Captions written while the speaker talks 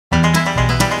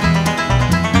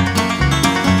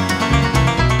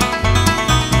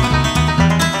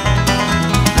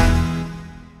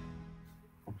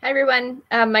everyone.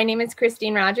 My name is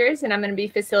Christine Rogers, and I'm going to be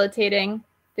facilitating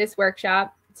this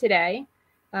workshop today.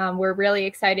 We're really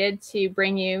excited to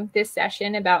bring you this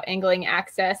session about angling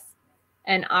access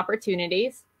and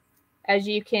opportunities. As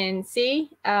you can see,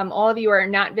 all of you are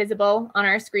not visible on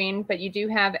our screen, but you do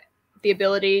have the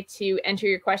ability to enter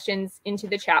your questions into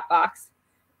the chat box,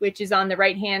 which is on the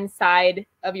right-hand side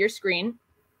of your screen.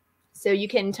 So you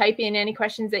can type in any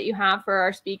questions that you have for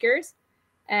our speakers,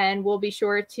 and we'll be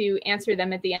sure to answer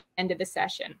them at the end of the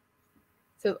session.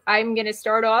 So I'm going to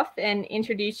start off and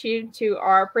introduce you to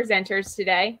our presenters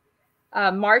today.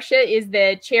 Marsha is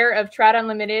the chair of Trout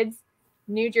Unlimited's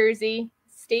New Jersey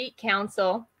State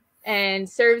Council and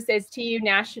serves as TU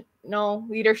National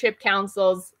Leadership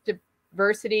Council's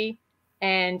Diversity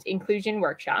and Inclusion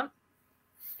Workshop.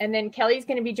 And then Kelly's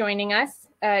going to be joining us.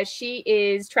 She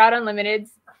is Trout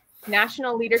Unlimited's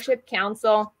National Leadership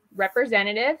Council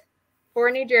representative for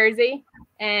New Jersey,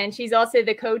 and she's also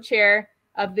the co-chair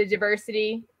of the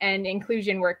Diversity and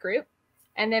Inclusion Work Group.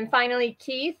 And then finally,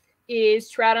 Keith is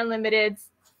Trout Unlimited's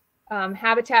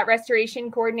Habitat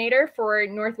Restoration Coordinator for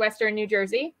Northwestern New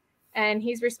Jersey, and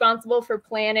he's responsible for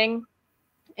planning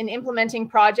and implementing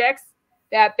projects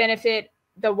that benefit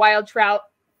the wild trout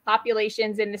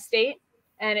populations in the state.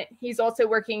 And he's also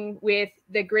working with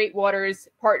the Great Waters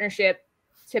Partnership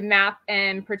to map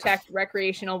and protect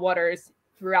recreational waters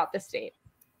throughout the state.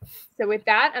 So with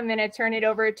that, I'm going to turn it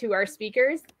over to our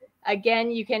speakers. Again,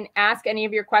 you can ask any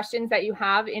of your questions that you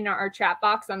have in our chat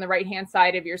box on the right-hand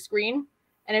side of your screen.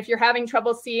 And if you're having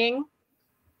trouble seeing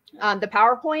the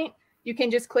PowerPoint, you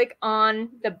can just click on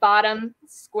the bottom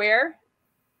square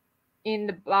in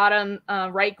the bottom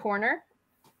right corner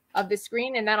of the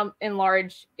screen, and that'll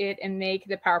enlarge it and make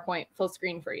the PowerPoint full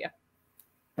screen for you.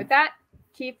 With that,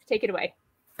 Keith, take it away.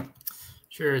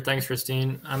 Sure. Thanks,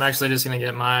 Christine. I'm actually just going to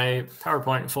get my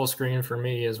PowerPoint full screen for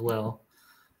me as well.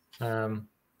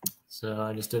 So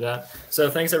I just did that. So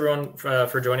thanks, everyone,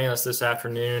 for joining us this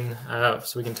afternoon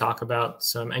so we can talk about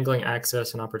some angling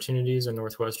access and opportunities in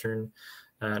Northwestern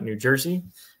New Jersey.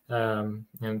 And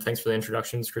thanks for the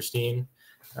introductions, Christine.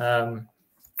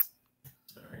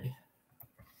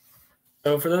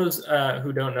 So for those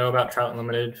who don't know about Trout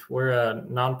Unlimited, we're a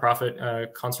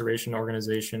nonprofit conservation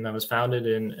organization that was founded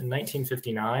in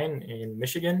 1959 in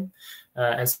Michigan.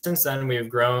 And since then, we have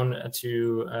grown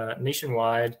to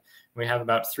nationwide. We have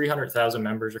about 300,000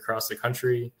 members across the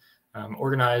country,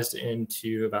 organized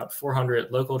into about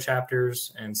 400 local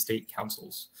chapters and state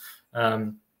councils.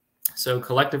 So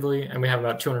collectively, and we have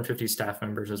about 250 staff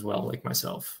members as well, like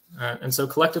myself. And so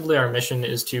collectively, our mission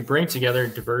is to bring together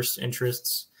diverse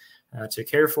interests to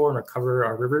care for and recover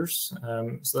our rivers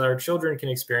so that our children can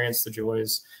experience the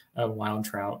joys of wild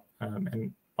trout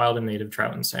and wild and native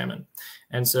trout and salmon.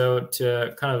 And so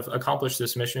to kind of accomplish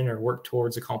this mission or work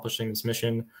towards accomplishing this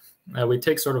mission, we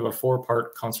take sort of a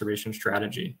four-part conservation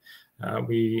strategy.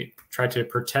 We try to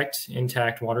protect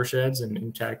intact watersheds and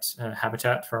intact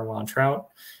habitat for our wild trout.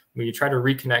 We try to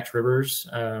reconnect rivers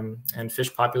and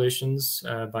fish populations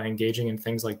by engaging in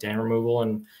things like dam removal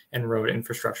and road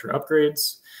infrastructure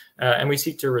upgrades. And we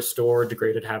seek to restore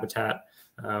degraded habitat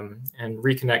and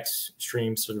reconnect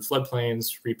streams to the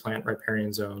floodplains, replant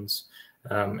riparian zones,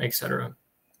 et cetera.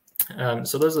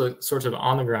 So those are the sorts of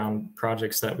on-the-ground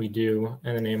projects that we do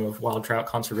in the name of wild trout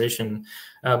conservation.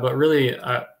 But really,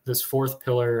 this fourth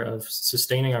pillar of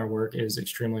sustaining our work is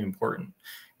extremely important.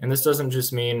 And this doesn't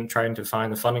just mean trying to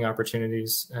find the funding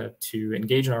opportunities to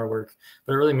engage in our work,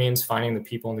 but it really means finding the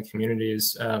people in the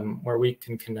communities where we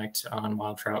can connect on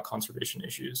wild trout conservation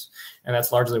issues. And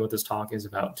that's largely what this talk is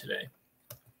about today.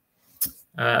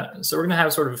 So we're going to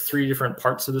have sort of three different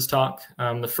parts of this talk.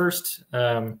 The first,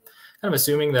 kind of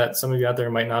assuming that some of you out there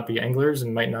might not be anglers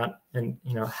and might not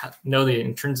know the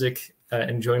intrinsic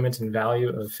enjoyment and value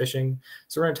of fishing.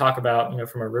 So we're going to talk about,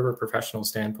 from a river professional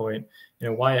standpoint,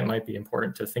 why it might be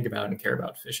important to think about and care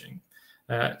about fishing.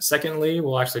 Secondly,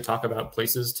 we'll actually talk about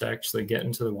places to actually get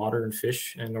into the water and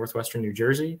fish in Northwestern New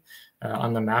Jersey.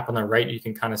 On the map on the right, you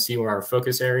can kind of see where our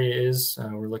focus area is.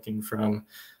 We're looking from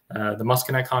the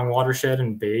Musconetcong watershed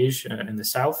in beige in the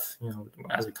south,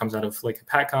 as it comes out of Lake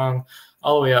Hopatcong,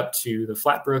 all the way up to the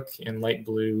Flatbrook in light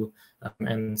blue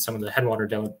and some of the headwater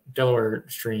Delaware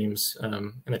streams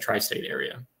in the tri-state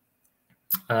area.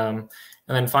 And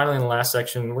then finally, in the last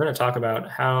section, we're going to talk about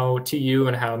how TU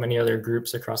and how many other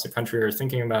groups across the country are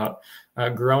thinking about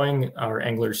growing our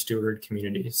angler steward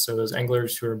community. So those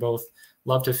anglers who are both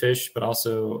love to fish, but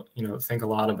also, think a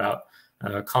lot about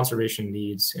conservation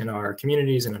needs in our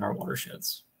communities and in our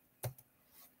watersheds.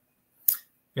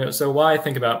 So why I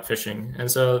think about fishing, and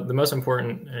so the most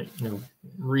important,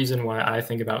 reason why I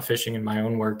think about fishing in my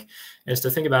own work is to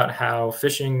think about how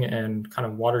fishing and kind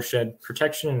of watershed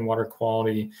protection and water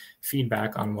quality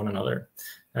feedback on one another.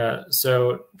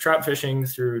 So trout fishing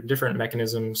through different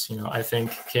mechanisms, I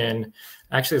think can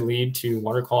actually lead to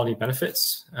water quality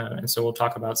benefits. And so we'll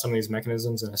talk about some of these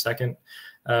mechanisms in a second.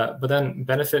 But then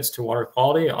benefits to water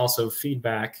quality also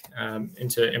feedback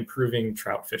into improving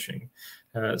trout fishing.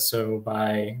 So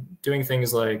by doing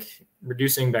things like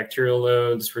reducing bacterial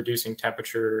loads, reducing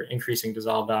temperature, increasing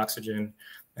dissolved oxygen,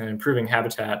 and improving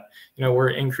habitat,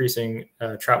 we're increasing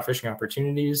trout fishing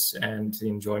opportunities and the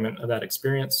enjoyment of that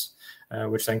experience,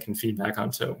 which then can feed back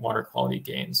onto water quality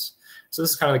gains. So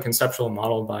this is kind of the conceptual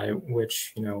model by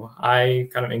which, I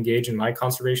kind of engage in my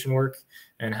conservation work,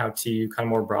 and how TU kind of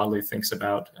more broadly thinks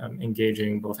about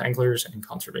engaging both anglers and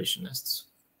conservationists.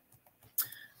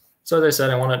 So as I said,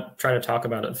 I want to try to talk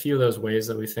about a few of those ways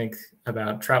that we think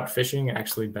about trout fishing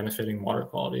actually benefiting water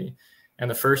quality.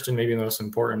 And the first and maybe the most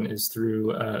important is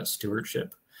through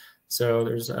stewardship. So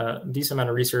there's a decent amount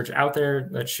of research out there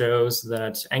that shows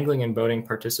that angling and boating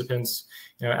participants,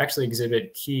 actually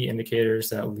exhibit key indicators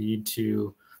that lead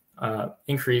to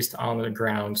increased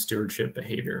on-the-ground stewardship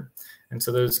behavior. And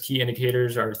so those key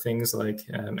indicators are things like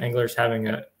anglers having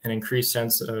an increased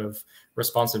sense of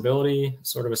responsibility,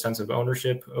 sort of a sense of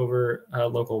ownership over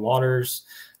local waters,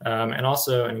 and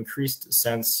also an increased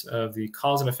sense of the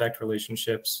cause and effect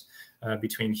relationships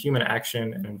between human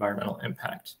action and environmental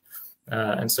impact.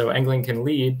 And so angling can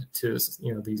lead to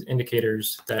these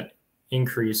indicators that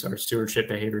increase our stewardship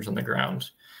behaviors on the ground.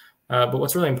 But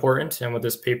what's really important, and what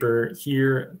this paper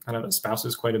here kind of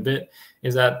espouses quite a bit,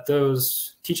 is that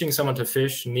teaching someone to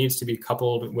fish needs to be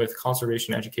coupled with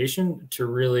conservation education to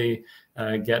really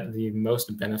get the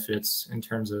most benefits in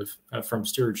terms of from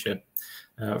stewardship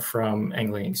from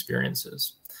angling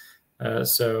experiences.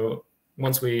 So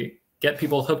once we get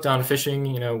people hooked on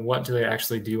fishing, what do they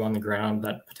actually do on the ground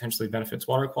that potentially benefits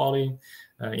water quality?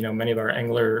 Many of our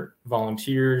angler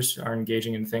volunteers are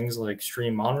engaging in things like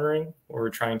stream monitoring, or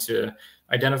trying to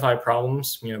identify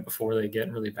problems, before they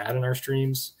get really bad in our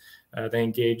streams. They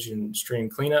engage in stream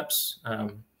cleanups.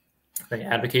 They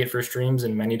advocate for streams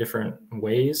in many different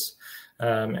ways.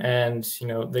 And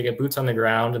they get boots on the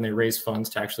ground and they raise funds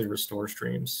to actually restore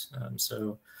streams.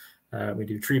 We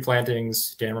do tree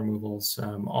plantings, dam removals,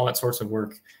 all that sorts of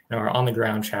work. Our on the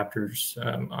ground chapters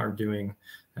are doing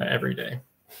every day.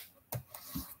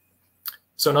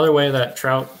 So another way that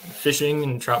trout fishing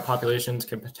and trout populations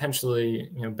can potentially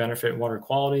benefit water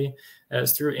quality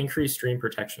is through increased stream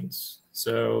protections.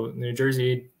 So the New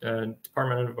Jersey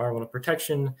Department of Environmental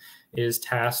Protection is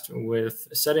tasked with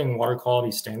setting water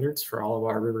quality standards for all of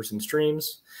our rivers and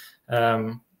streams,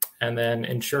 and then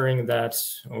ensuring that,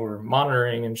 or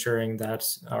monitoring, ensuring that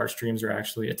our streams are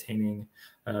actually attaining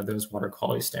those water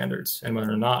quality standards, and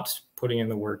whether or not putting in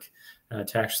the work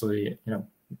to actually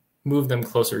move them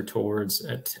closer towards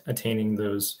attaining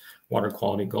those water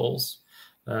quality goals.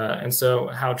 And so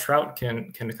how trout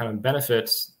can kind of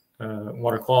benefit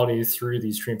water quality through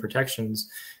these stream protections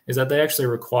is that they actually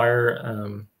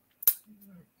require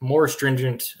more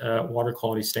stringent water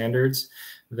quality standards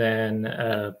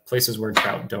than places where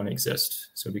trout don't exist.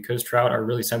 So because trout are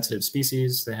really sensitive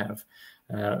species, they have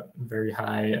very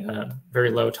high, very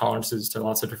low tolerances to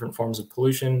lots of different forms of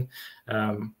pollution.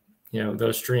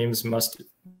 Those streams must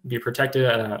be protected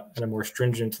at a more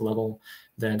stringent level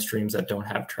than streams that don't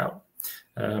have trout.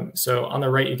 So on the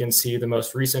right, you can see the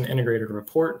most recent integrated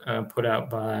report put out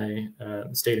by the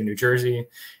state of New Jersey.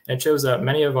 And it shows that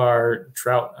many of our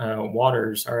trout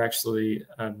waters are actually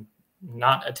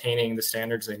not attaining the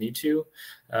standards they need to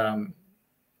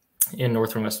in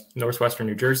northwestern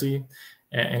New Jersey.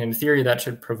 And in theory, that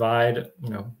should provide,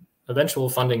 eventual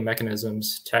funding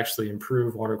mechanisms to actually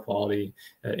improve water quality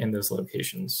in those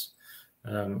locations.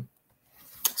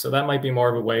 So that might be more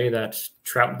of a way that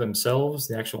trout themselves,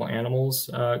 the actual animals,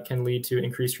 can lead to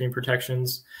increased stream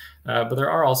protections. But there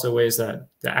are also ways that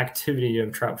the activity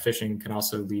of trout fishing can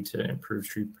also lead to improved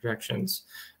stream protections,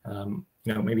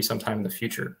 maybe sometime in the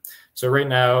future. So right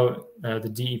now, the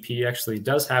DEP actually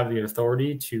does have the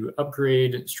authority to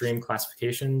upgrade stream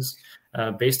classifications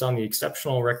based on the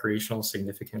exceptional recreational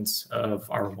significance of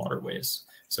our waterways.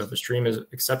 So if a stream is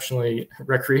exceptionally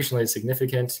recreationally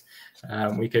significant,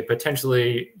 we could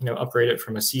potentially, upgrade it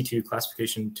from a C2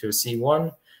 classification to a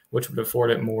C1, which would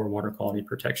afford it more water quality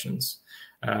protections.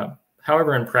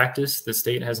 However, in practice, the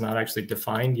state has not actually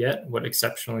defined yet what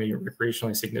exceptionally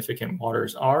recreationally significant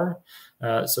waters are.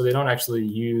 So they don't actually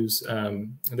use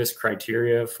this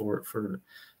criteria for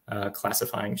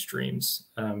classifying streams.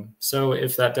 So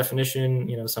if that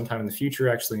definition, sometime in the future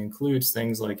actually includes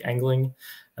things like angling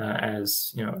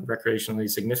as, recreationally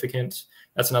significant,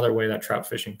 that's another way that trout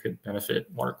fishing could benefit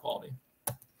water quality.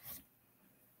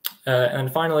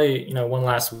 And finally, one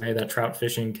last way that trout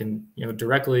fishing can,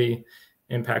 directly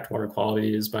impact water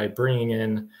quality is by bringing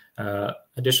in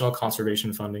additional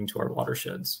conservation funding to our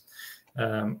watersheds.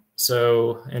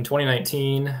 So in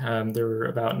 2019, there were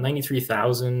about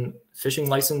 93,000 fishing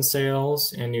license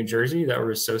sales in New Jersey that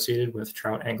were associated with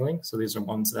trout angling. So these are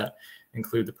ones that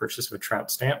include the purchase of a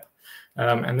trout stamp.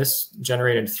 And this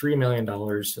generated $3 million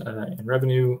in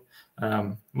revenue,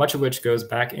 much of which goes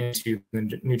back into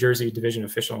the New Jersey Division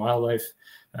of Fish and Wildlife,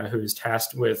 who is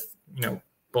tasked with,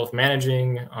 both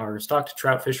managing our stocked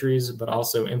trout fisheries, but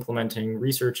also implementing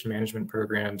research and management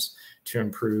programs to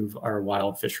improve our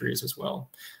wild fisheries as well.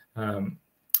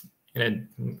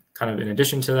 In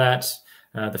addition to that,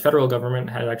 the federal government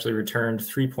had actually returned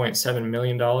 $3.7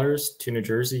 million to New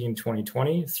Jersey in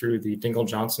 2020 through the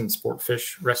Dingell-Johnson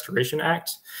Sportfish Restoration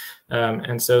Act.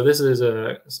 And so this is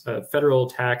a federal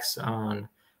tax on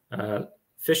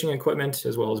fishing equipment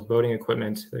as well as boating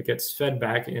equipment that gets fed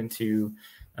back into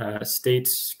state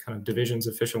kind of divisions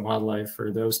of fish and wildlife,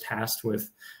 or those tasked with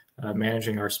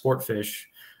managing our sport fish.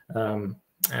 And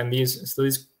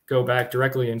these go back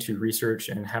directly into research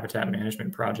and habitat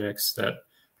management projects that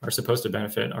are supposed to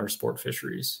benefit our sport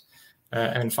fisheries.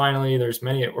 And finally, there's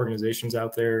many organizations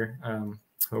out there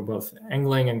who are both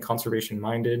angling and conservation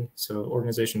minded. So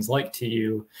organizations like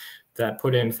TU that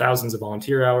put in thousands of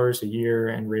volunteer hours a year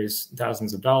and raise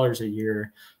thousands of dollars a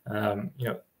year,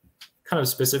 kind of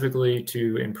specifically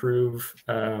to improve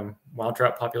wild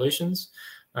trout populations.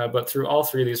 But through all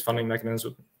three of these funding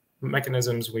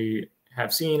mechanisms, we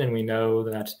have seen and we know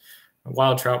that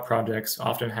wild trout projects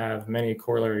often have many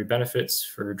corollary benefits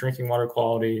for drinking water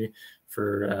quality,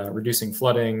 for reducing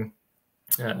flooding,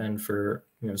 and for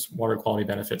water quality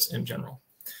benefits in general.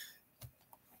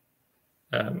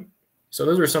 So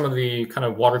those are some of the kind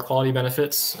of water quality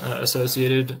benefits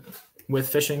associated with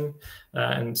fishing.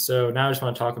 And so now I just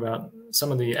want to talk about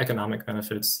some of the economic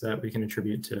benefits that we can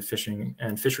attribute to fishing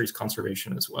and fisheries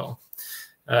conservation as well.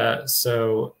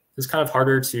 So it's kind of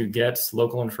harder to get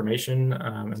local information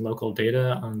and local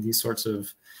data on these sorts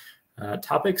of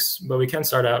topics, but we can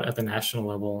start out at the national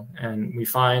level. And we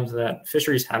find that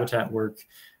fisheries habitat work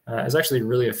is actually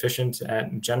really efficient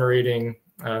at generating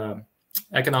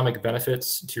economic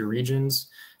benefits to regions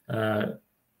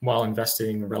while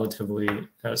investing relatively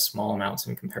small amounts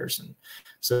in comparison.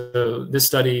 So this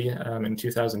study in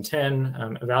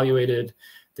 2010 evaluated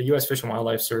the U.S. Fish and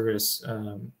Wildlife Service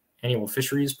annual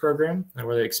fisheries program,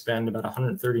 where they expend about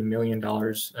 $130 million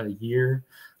a year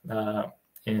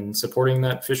in supporting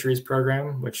that fisheries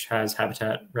program, which has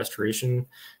habitat restoration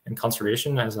and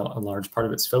conservation as a large part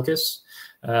of its focus.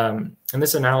 And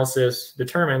this analysis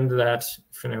determined that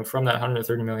from that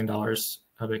 $130 million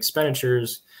of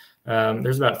expenditures,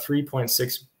 there's about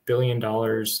 $3.6 billion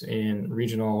in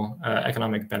regional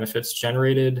economic benefits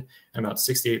generated and about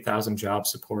 68,000 jobs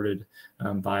supported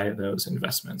by those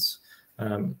investments.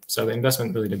 So the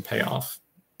investment really did pay off,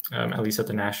 at least at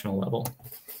the national level.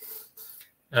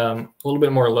 A little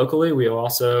bit more locally, we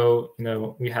also,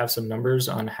 we have some numbers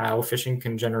on how fishing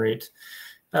can generate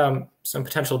some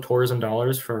potential tourism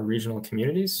dollars for our regional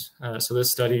communities. So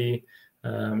this study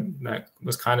that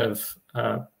was kind of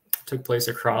took place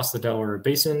across the Delaware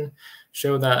Basin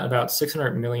showed that about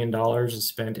 $600 million is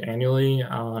spent annually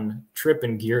on trip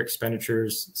and gear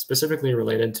expenditures specifically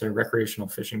related to recreational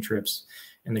fishing trips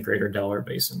in the greater Delaware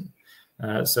Basin.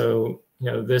 So,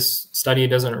 this study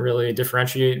doesn't really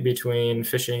differentiate between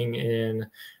fishing in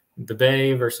the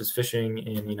bay versus fishing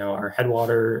in, our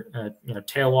headwater,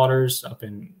 tailwaters up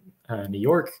in New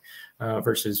York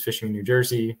versus fishing in New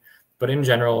Jersey. But in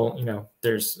general,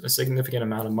 there's a significant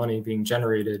amount of money being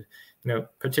generated,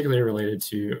 particularly related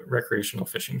to recreational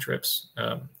fishing trips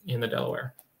in the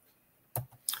Delaware.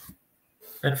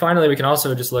 And finally, we can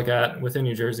also just look at within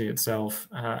New Jersey itself,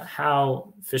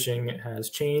 how fishing has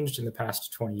changed in the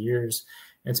past 20 years,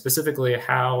 and specifically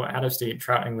how out-of-state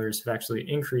trout anglers have actually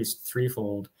increased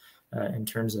threefold in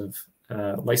terms of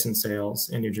license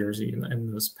sales in New Jersey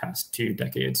in those past 2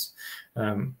 decades.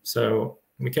 So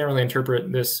we can't really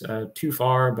interpret this too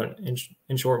far, but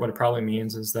in short, what it probably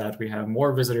means is that we have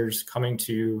more visitors coming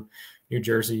to New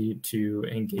Jersey to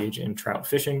engage in trout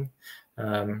fishing.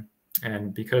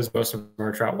 And because most of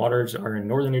our trout waters are in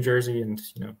northern New Jersey and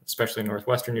especially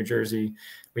northwestern New Jersey,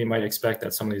 we might expect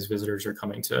that some of these visitors are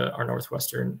coming to our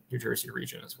northwestern New Jersey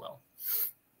region as well.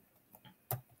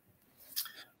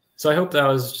 So I hope that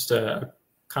was just a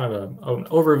kind of an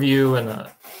overview and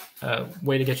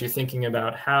way to get you thinking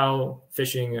about how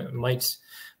fishing might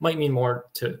mean more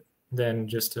than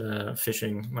just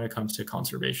fishing when it comes to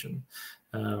conservation.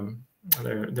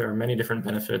 There are many different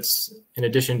benefits in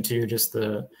addition to just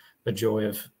the joy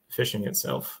of fishing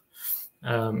itself.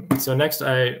 So next,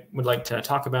 I would like to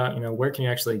talk about, where can you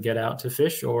actually get out to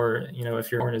fish, or,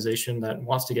 if you're an organization that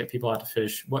wants to get people out to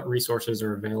fish, what resources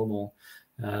are available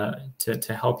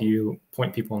to help you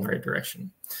point people in the right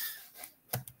direction.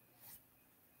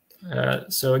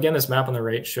 So again, this map on the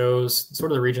right shows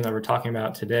sort of the region that we're talking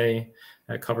about today.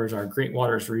 It covers our Great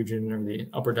Waters region, or the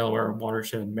Upper Delaware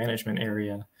Watershed Management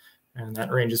Area. And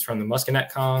that ranges from the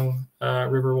Musconetcong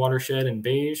River watershed in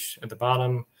beige at the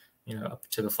bottom, up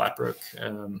to the Flatbrook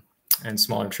and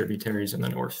smaller tributaries in the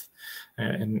north,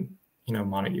 and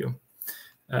Montague.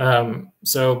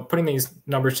 So putting these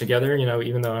numbers together,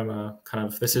 even though I'm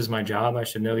this is my job, I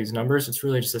should know these numbers. It's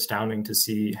really just astounding to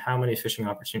see how many fishing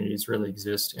opportunities really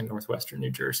exist in northwestern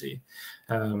New Jersey.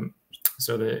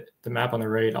 So the map on the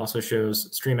right also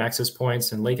shows stream access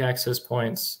points and lake access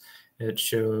points. It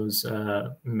shows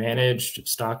managed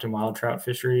stocked and wild trout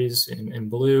fisheries in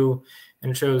blue,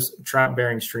 and it shows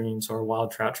trout-bearing streams or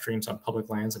wild trout streams on public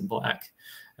lands in black.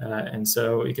 And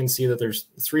so you can see that there's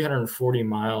 340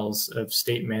 miles of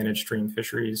state-managed stream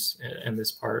fisheries in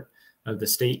this part of the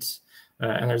state,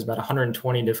 and there's about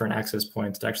 120 different access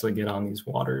points to actually get on these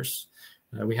waters.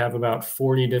 We have about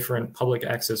 40 different public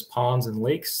access ponds and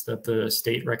lakes that the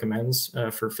state recommends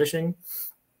for fishing.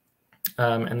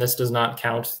 And this does not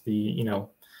count the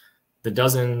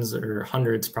dozens or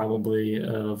hundreds probably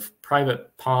of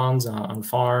private ponds on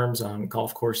farms, on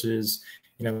golf courses,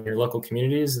 in your local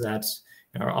communities that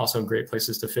are also great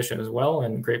places to fish as well,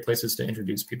 and great places to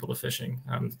introduce people to fishing.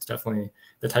 It's definitely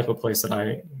the type of place that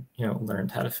I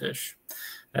learned how to fish.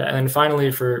 And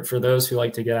finally, for those who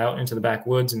like to get out into the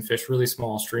backwoods and fish really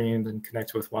small streams and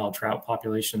connect with wild trout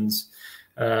populations,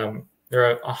 there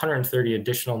are 130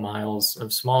 additional miles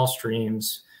of small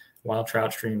streams, wild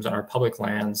trout streams on our public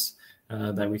lands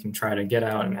that we can try to get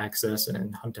out and access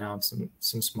and hunt down some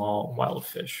small wild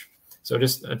fish. So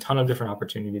just a ton of different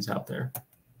opportunities out there.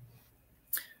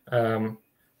 But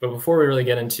before we really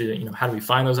get into how do we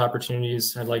find those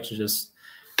opportunities, I'd like to just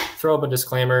throw up a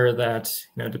disclaimer that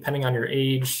depending on your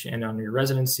age and on your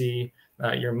residency,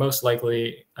 you're most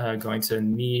likely going to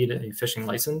need a fishing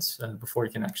license before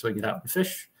you can actually get out and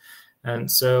fish. And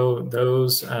so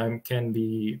those can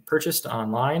be purchased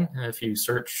online. If you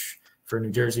search for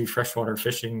New Jersey freshwater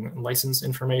fishing license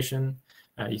information,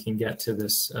 you can get to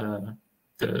this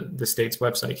the state's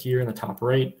website here in the top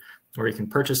right, where you can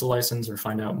purchase a license or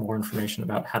find out more information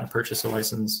about how to purchase a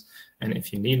license and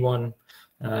if you need one.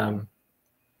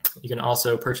 You can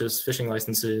also purchase fishing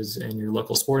licenses in your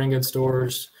local sporting goods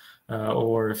stores,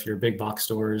 or if your big box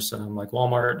stores like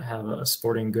Walmart have a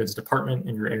sporting goods department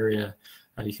in your area,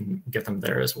 you can get them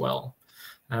there as well.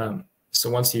 So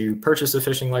once you purchase a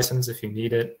fishing license, if you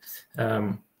need it,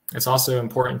 it's also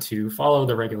important to follow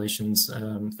the regulations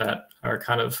that are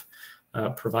kind of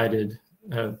provided.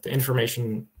 The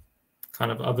information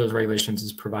of those regulations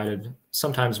is provided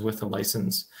sometimes with a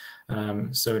license.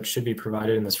 So it should be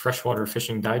provided in this freshwater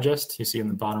fishing digest you see in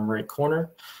the bottom right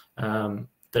corner.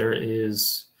 There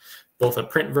is both a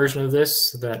print version of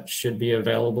this that should be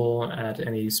available at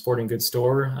any sporting goods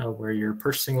store where you're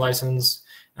purchasing license.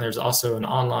 And there's also an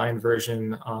online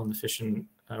version on the Fish and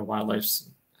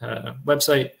Wildlife's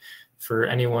website for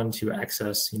anyone to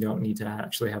access. You don't need to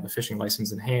actually have a fishing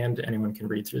license in hand. Anyone can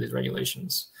read through these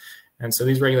regulations. And so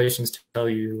these regulations tell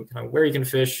you where you can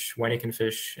fish, when you can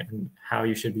fish, and how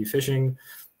you should be fishing.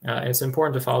 And it's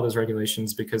important to follow those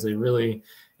regulations because they really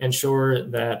ensure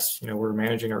that we're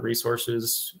managing our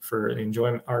resources for the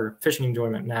enjoyment, our fishing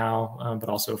enjoyment now, but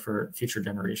also for future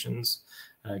generations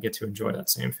get to enjoy that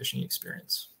same fishing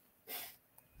experience.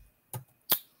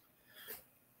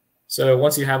 So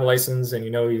once you have a license and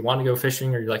you want to go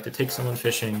fishing, or you like to take someone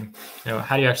fishing,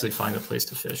 how do you actually find a place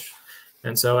to fish?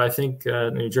 And so I think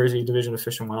the New Jersey Division of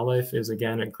Fish and Wildlife is,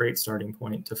 again, a great starting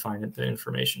point to find the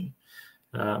information.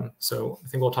 So I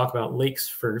think we'll talk about lakes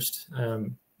first.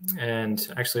 And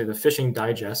actually the Fishing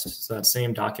Digest, so that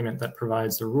same document that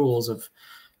provides the rules of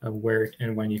where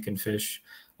and when you can fish,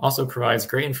 also provides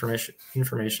great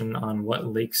information on what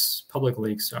lakes, public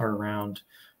lakes are around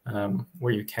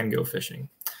where you can go fishing.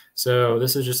 So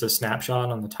this is just a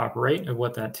snapshot on the top right of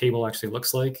what that table actually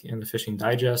looks like in the Fishing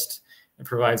Digest. It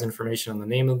provides information on the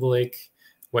name of the lake,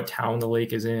 what town the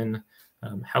lake is in,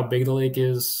 how big the lake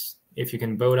is, if you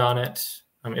can boat on it,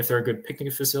 if there are good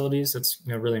picnic facilities. That's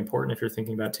really important if you're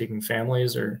thinking about taking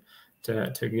families or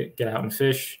to get out and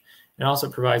fish. It also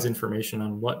provides information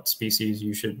on what species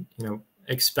you should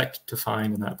expect to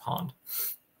find in that pond.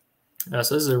 So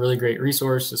this is a really great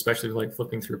resource, especially like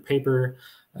flipping through paper.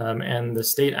 And the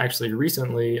state actually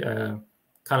recently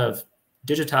kind of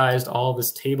digitized all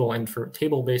this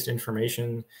table-based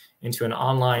information into an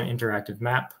online interactive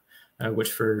map,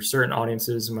 which for certain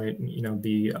audiences might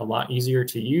be a lot easier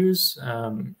to use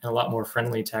and a lot more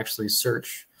friendly to actually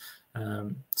search.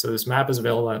 So this map is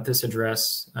available at this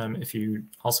address. If you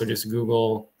also just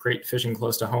Google "great fishing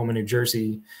close to home" in New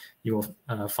Jersey, you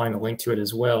will find a link to it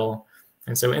as well.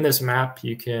 And so in this map,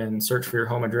 you can search for your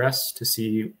home address to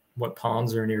see what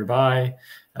ponds are nearby.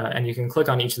 And you can click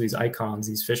on each of these icons,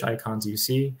 these fish icons you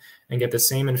see, and get the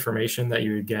same information that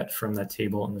you would get from that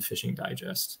table in the Fishing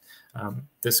Digest.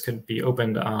 This could be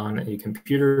opened on a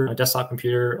computer, a desktop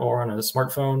computer, or on a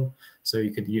smartphone. So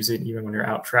you could use it even when you're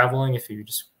out traveling if you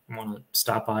just want to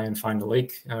stop by and find a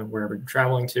lake wherever you're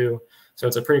traveling to. So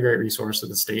it's a pretty great resource that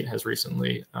the state has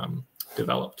recently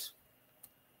developed.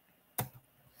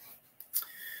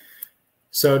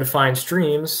 So to find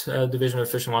streams, Division of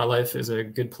Fish and Wildlife is a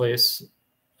good place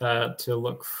to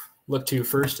look to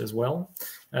first as well.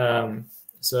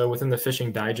 So within the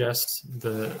Fishing Digest,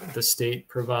 the state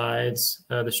provides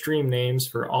the stream names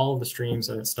for all of the streams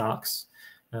that it stocks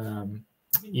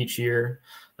each year,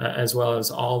 as well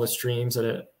as all the streams that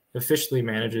it officially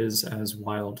manages as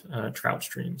wild trout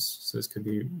streams. So this could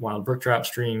be wild brook trout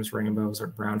streams, rainbows, or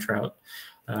brown trout.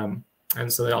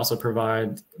 And so they also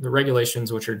provide the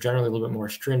regulations, which are generally a little bit more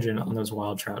stringent on those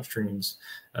wild trout streams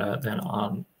than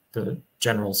on the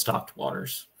general stocked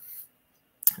waters.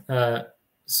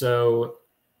 So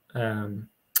the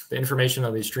information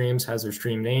on these streams has their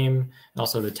stream name, and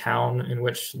also the town in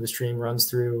which the stream runs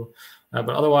through.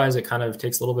 But otherwise, it kind of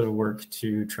takes a little bit of work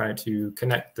to try to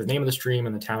connect the name of the stream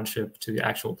and the township to the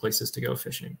actual places to go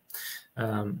fishing.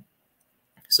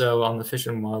 So on the Fish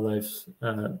and Wildlife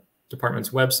Department's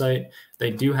website,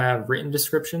 they do have written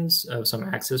descriptions of some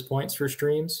access points for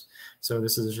streams. So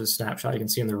this is just a snapshot you can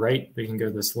see on the right, but you can go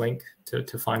to this link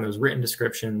to find those written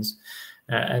descriptions.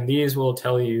 And these will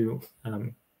tell you,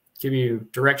 give you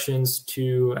directions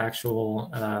to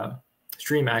actual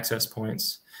stream access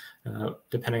points,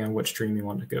 depending on which stream you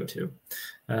want to go to.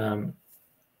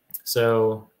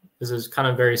 So this is kind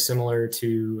of very similar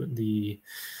to the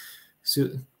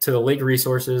lake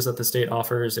resources that the state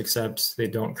offers, except they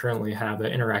don't currently have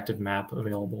an interactive map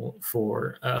available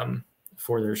for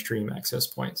their stream access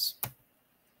points.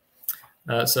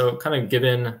 So kind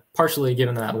of partially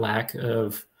given that lack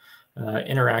of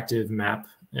interactive map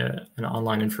and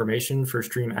online information for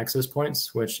stream access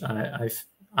points, which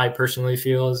I personally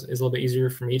feel is a little bit easier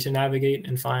for me to navigate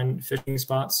and find fishing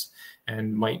spots,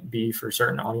 and might be for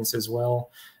certain audiences as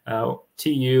well.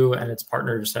 TU and its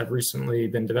partners have recently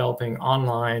been developing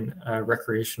online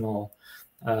recreational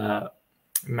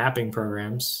mapping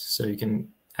programs. So you can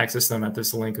access them at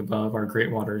this link above, our Great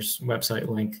Waters website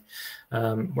link,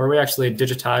 where we actually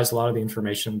digitize a lot of the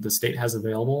information the state has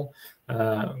available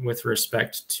with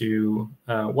respect to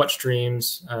what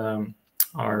streams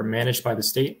are managed by the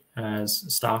state as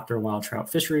stocked or wild trout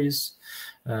fisheries.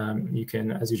 You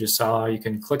can, as you just saw, you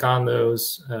can click on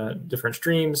those different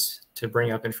streams to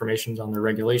bring up information on the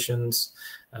regulations.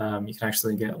 You can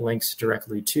actually get links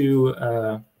directly to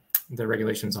the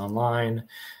regulations online.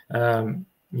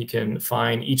 You can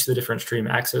find each of the different stream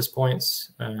access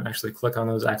points and actually click on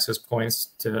those access points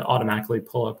to automatically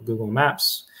pull up Google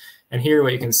Maps. And here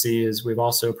what you can see is we've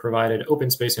also provided open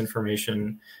space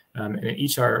information in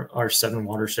each of our 7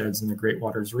 watersheds in the Great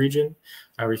Waters region,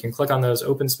 where you can click on those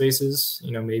open spaces,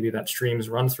 maybe that streams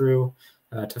run through,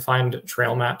 to find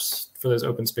trail maps for those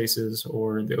open spaces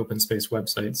or the open space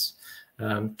websites.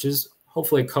 Just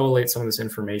hopefully collate some of this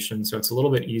information so it's a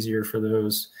little bit easier for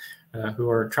those who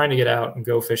are trying to get out and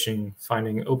go fishing,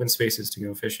 finding open spaces to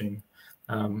go fishing,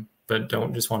 but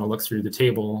don't just want to look through the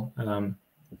table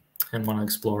and want to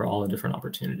explore all the different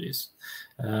opportunities.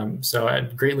 So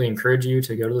I'd greatly encourage you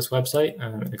to go to this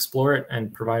website, explore it,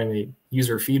 and provide any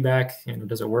user feedback.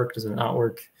 Does it work? Does it not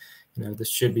work? This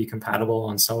should be compatible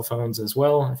on cell phones as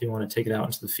well if you want to take it out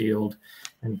into the field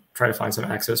and try to find some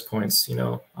access points,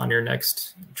 on your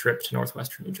next trip to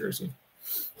northwestern New Jersey.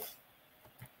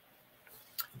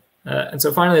 And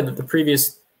so finally, the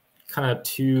previous kind of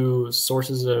 2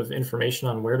 sources of information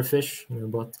on where to fish,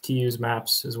 both the TU's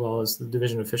maps as well as the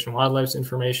Division of Fish and Wildlife's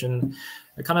information,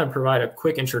 they kind of provide a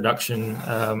quick introduction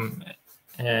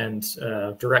and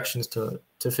directions to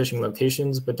fishing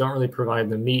locations, but don't really provide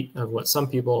the meat of what some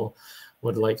people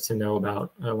would like to know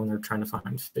about when they're trying to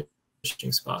find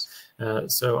fishing spots.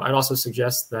 So I'd also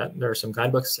suggest that there are some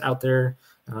guidebooks out there.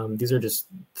 These are just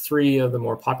 3 of the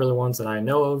more popular ones that I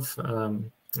know of.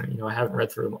 I haven't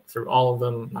read through all of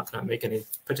them. I'm not going to make any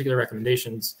particular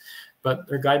recommendations, but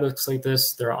there are guidebooks like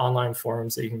this. There are online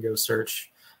forums that you can go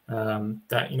search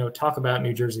that talk about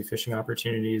New Jersey fishing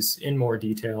opportunities in more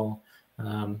detail.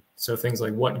 So things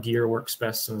like what gear works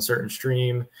best in a certain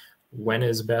stream, when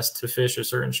is best to fish a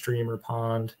certain stream or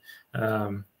pond,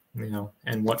 and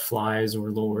what flies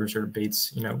or lures or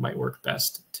baits might work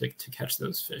best to catch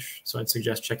those fish. So I'd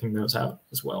suggest checking those out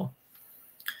as well.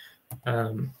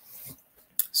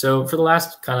 So for the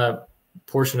last kind of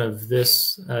portion of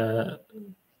this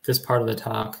this part of the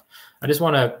talk, I just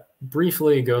want to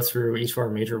briefly go through each of our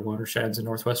major watersheds in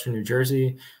northwestern New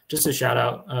Jersey, just to shout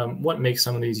out what makes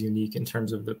some of these unique in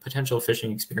terms of the potential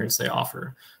fishing experience they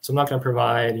offer. So I'm not going to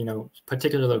provide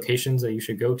particular locations that you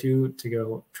should go to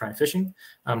go try fishing.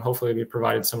 Hopefully we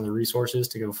provided some of the resources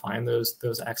to go find those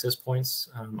access points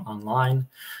online.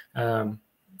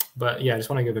 But yeah, I just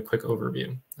want to give a quick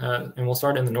overview. And we'll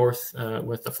start in the north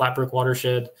with the Flatbrook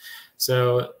watershed.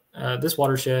 So this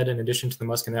watershed, in addition to the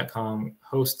Musconetcong,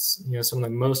 hosts some of the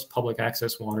most public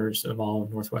access waters of all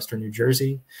of northwestern New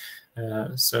Jersey.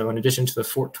 So in addition to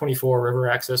the 24 river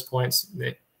access points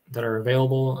that are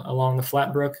available along the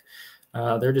Flatbrook,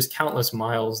 there are just countless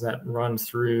miles that run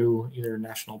through either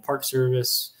National Park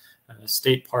Service,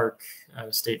 state park,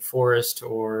 state forest,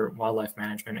 or wildlife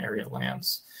management area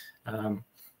lands.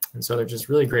 And so they're just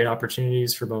really great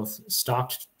opportunities for both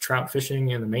stocked trout fishing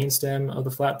in the main stem of the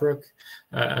Flatbrook,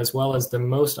 as well as the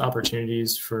most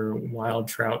opportunities for wild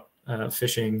trout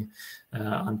fishing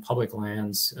on public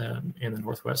lands in the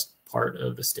northwest part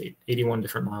of the state. 81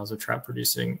 different miles of trout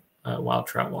producing wild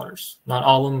trout waters. Not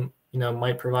all of them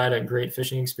might provide a great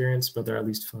fishing experience, but they're at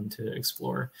least fun to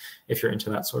explore if you're into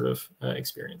that sort of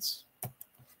experience.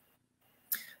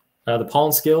 The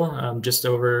Pollenskill, just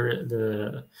over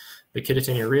the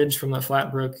Kittatinny Ridge from the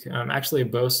Flatbrook, actually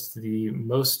boasts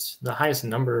the highest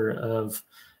number of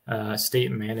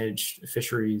state-managed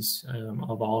fisheries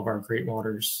of all of our great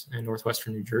waters in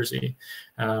northwestern New Jersey.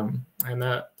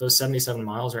 And those 77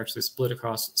 miles are actually split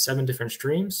across 7 different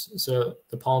streams. So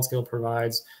the Pollenskill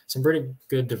provides some pretty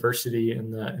good diversity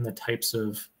in the types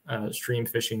of stream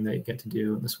fishing that you get to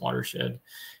do in this watershed.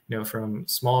 From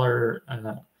smaller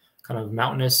kind of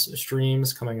mountainous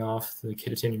streams coming off the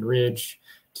Kittatinny Ridge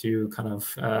to kind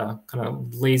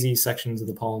of lazy sections of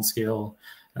the Pollenskill,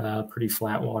 pretty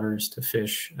flat waters to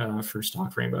fish for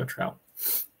stock rainbow trout.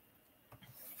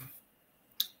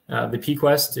 The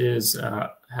Pequest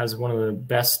has one of the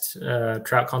best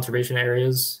trout conservation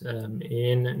areas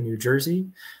in New Jersey.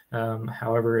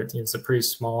 However, it's a pretty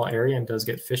small area and does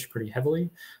get fished pretty heavily.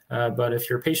 But if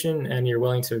you're patient and you're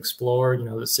willing to explore,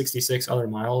 the 66 other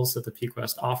miles that the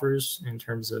Pequest offers in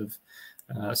terms of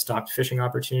stocked fishing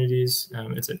opportunities,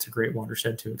 it's a great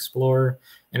watershed to explore.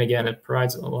 And again, it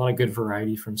provides a lot of good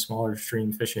variety from smaller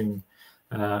stream fishing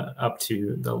up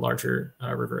to the larger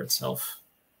river itself.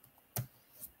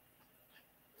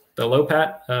 The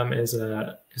Lopat is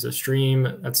a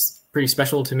stream that's pretty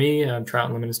special to me. Trout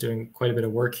Unlimited is doing quite a bit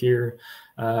of work here.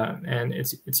 And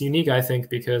it's unique, I think,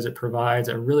 because it provides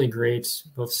a really great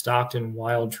both stocked and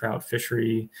wild trout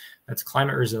fishery that's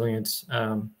climate resilient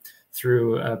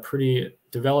through a pretty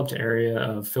developed area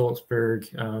of Phillipsburg,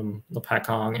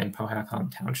 Lepakong, and Powhatan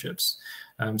townships.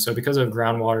 So because of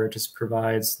groundwater, it just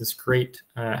provides this great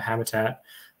habitat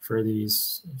for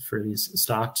these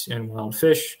stocked and wild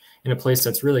fish in a place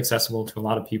that's really accessible to a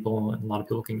lot of people, and a lot of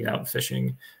people can get out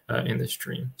fishing in this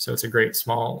stream. So it's a great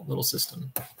small little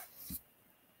system.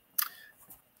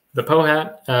 The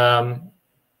Powhat,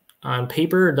 on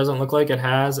paper, it doesn't look like it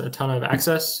has a ton of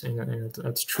access, and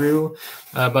that's true.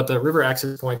 But the river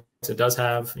access points it does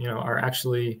have, are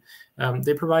actually,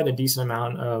 they provide a decent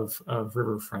amount of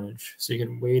river frontage. So you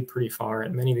can wade pretty far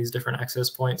at many of these different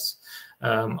access points,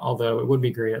 although it would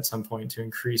be great at some point to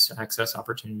increase access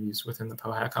opportunities within the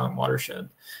Powhatan watershed.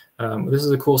 This is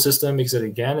a cool system because it,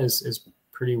 again, is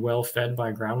pretty well fed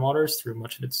by groundwaters through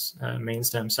much of its main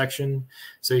stem section.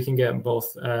 So you can get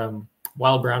both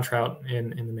wild brown trout in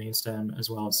the main stem, as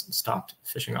well as stocked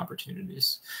fishing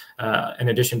opportunities, in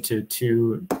addition to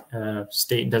 2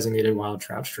 state designated wild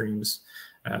trout streams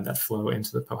that flow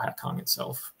into the Powhatan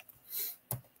itself.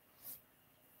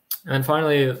 And then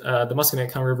finally, the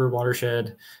Musconetcong River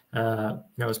watershed,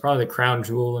 is probably the crown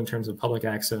jewel in terms of public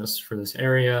access for this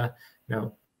area.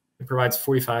 It provides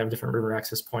 45 different river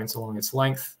access points along its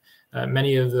length.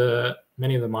 Many of the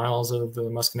miles of the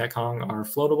Musconetcong are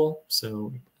floatable.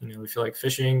 So, if you like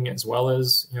fishing as well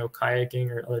as, kayaking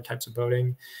or other types of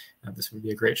boating, this would be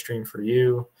a great stream for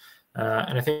you.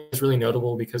 And I think it's really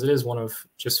notable because it is one of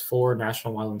just 4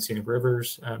 national wild and scenic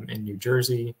rivers in New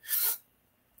Jersey.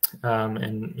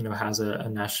 and has a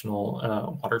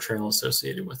national water trail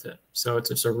associated with it. So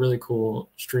it's a really cool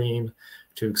stream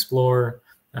to explore,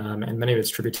 and many of its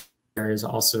tributaries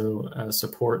also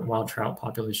support wild trout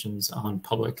populations on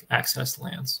public access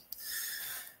lands.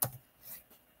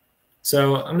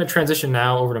 So I'm going to transition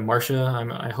now over to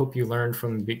Marsha. I hope you learned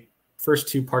from the first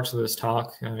two parts of this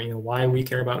talk, why we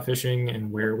care about fishing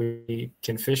and where we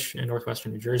can fish in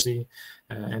northwestern New Jersey.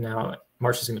 And now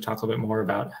Marsha's going to talk a little bit more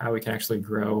about how we can actually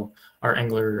grow our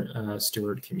angler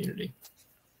steward community.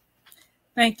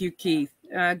 Thank you, Keith.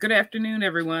 Good afternoon,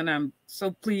 everyone. I'm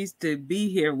so pleased to be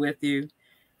here with you.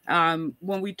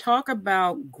 When we talk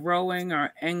about growing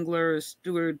our angler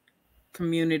steward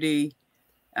community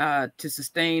to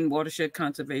sustain watershed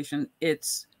conservation,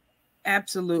 it's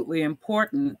absolutely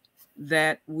important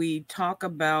that we talk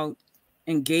about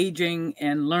engaging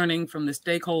and learning from the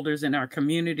stakeholders in our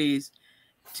communities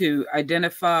to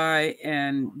identify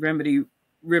and remedy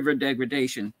river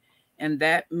degradation. And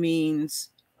that means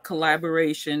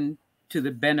collaboration to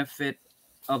the benefit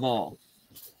of all.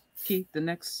 Keith, the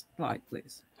next slide,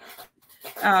 please.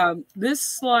 This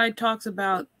slide talks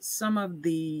about some of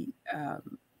the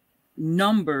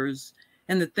numbers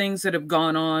and the things that have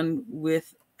gone on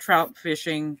with trout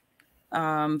fishing.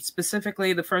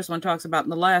 Specifically, the first one talks about in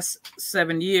the last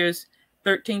 7 years,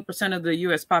 13% of the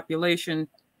U.S. population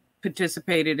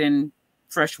participated in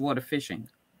freshwater fishing.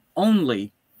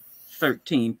 Only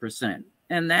 13%.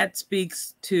 And that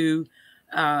speaks to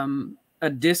a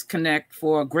disconnect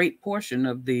for a great portion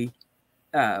of the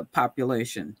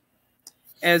population.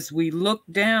 As we look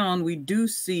down, we do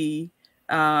see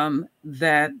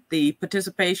that the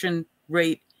participation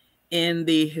rate in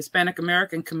the Hispanic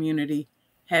American community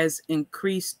has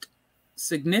increased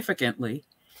significantly.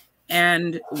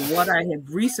 And what I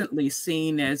have recently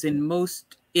seen is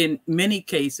in many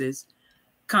cases,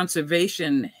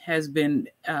 conservation has been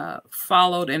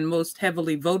followed and most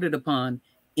heavily voted upon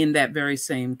in that very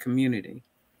same community.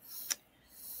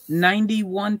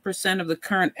 91% of the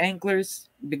current anglers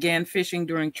began fishing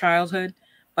during childhood,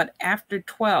 but after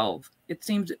 12, it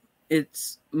seems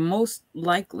it's most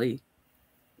likely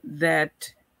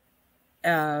that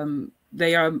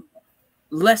they are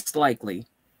less likely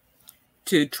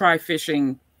to try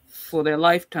fishing for their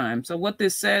lifetime. So what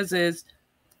this says is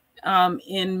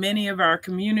in many of our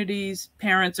communities,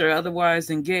 parents are otherwise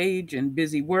engaged and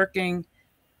busy working,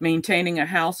 maintaining a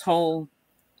household,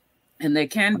 and there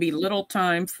can be little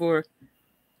time for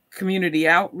community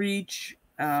outreach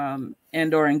and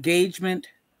or engagement.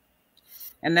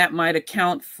 And that might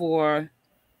account for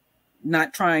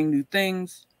not trying new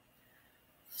things.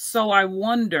 So I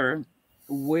wonder,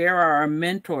 where are our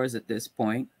mentors at this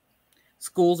point?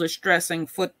 Schools are stressing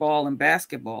football and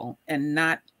basketball and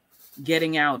not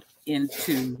getting out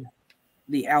into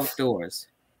the outdoors.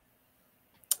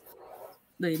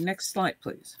 The next slide,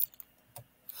 please.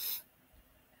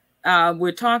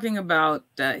 We're talking about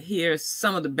here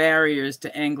some of the barriers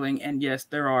to angling, and yes,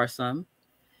 there are some.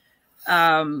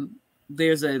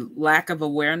 There's a lack of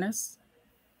awareness.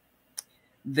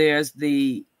 There's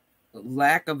the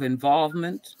lack of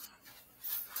involvement,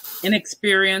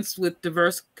 inexperience with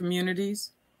diverse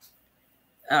communities.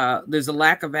 There's a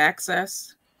lack of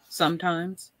access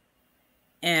sometimes,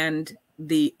 and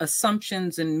the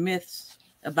assumptions and myths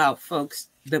about folks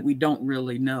that we don't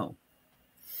really know.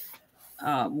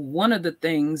 One of the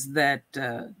things that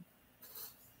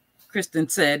Kristen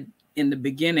said in the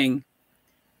beginning,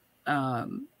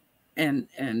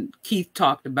 and Keith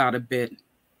talked about a bit,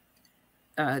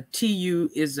 TU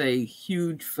is a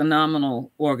huge, phenomenal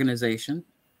organization,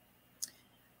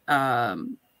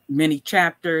 many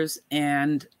chapters,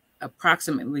 and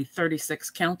approximately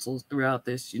 36 councils throughout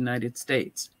this United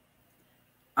States.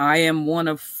 I am one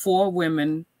of 4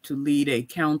 women to lead a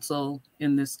council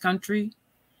in this country,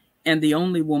 and the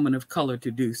only woman of color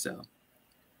to do so.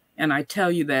 And I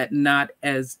tell you that not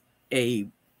as a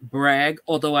brag,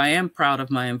 although I am proud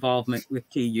of my involvement with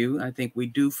TU. I think we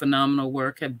do phenomenal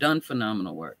work, have done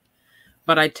phenomenal work.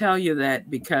 But I tell you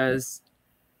that because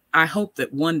I hope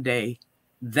that one day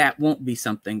that won't be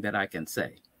something that I can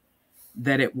say,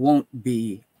 that it won't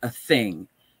be a thing,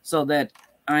 so that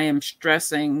I am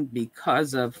stressing,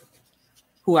 because of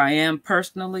who I am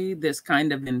personally, this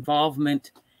kind of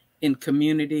involvement in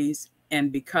communities,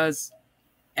 and because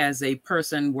as a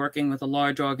person working with a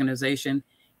large organization,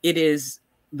 it is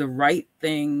the right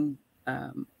thing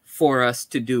for us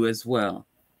to do as well.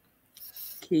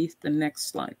 Keith, the next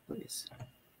slide, please.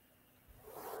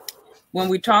 When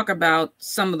we talk about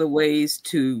some of the ways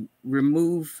to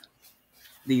remove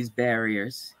these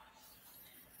barriers,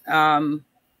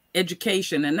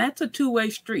 education, and that's a two-way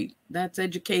street. That's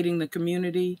educating the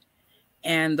community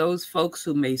and those folks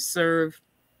who may serve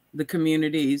the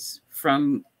communities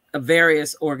from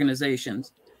various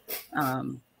organizations,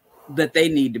 that they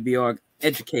need to be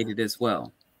educated as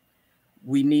well.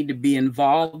 We need to be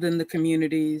involved in the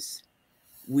communities.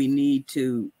 We need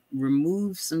to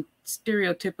remove some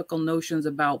stereotypical notions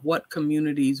about what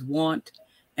communities want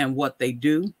and what they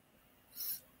do.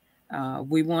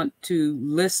 We want to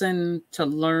listen, to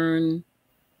learn,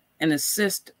 and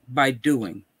assist by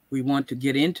doing. We want to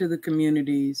get into the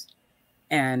communities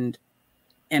and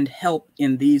help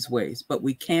in these ways, but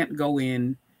we can't go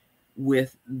in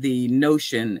with the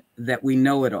notion that we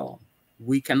know it all.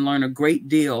 We can learn a great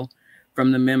deal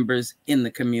from the members in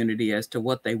the community as to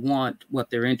what they want, what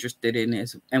they're interested in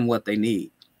is, and what they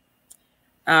need.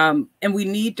 And we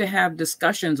need to have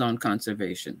discussions on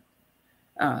conservation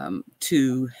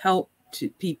to help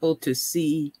people to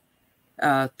see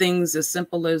things as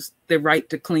simple as the right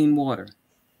to clean water.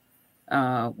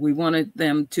 We wanted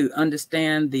them to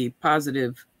understand the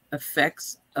positive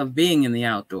effects of being in the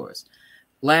outdoors.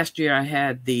 Last year, I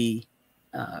had the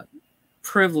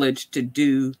privilege to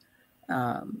do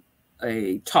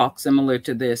a talk similar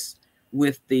to this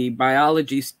with the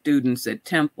biology students at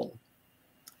Temple.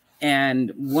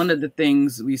 And one of the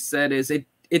things we said is it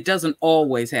doesn't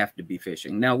always have to be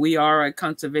fishing. Now, we are a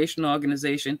conservation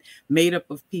organization made up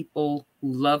of people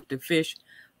who love to fish,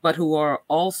 but who are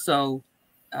also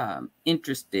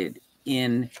interested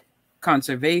in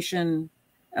conservation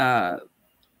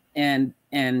and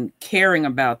caring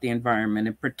about the environment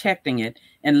and protecting it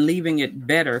and leaving it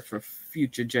better for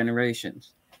future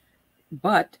generations.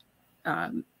 But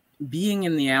being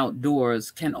in the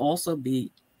outdoors can also be,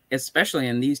 especially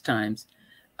in these times,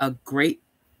 a great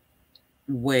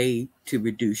way to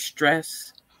reduce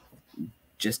stress.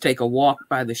 Just take a walk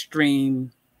by the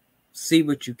stream, see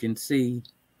what you can see,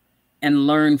 and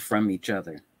learn from each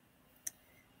other.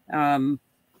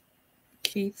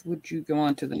 Keith, would you go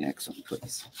on to the next one,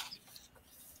 please?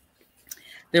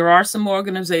 There are some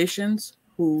organizations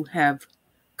who have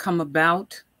come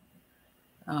about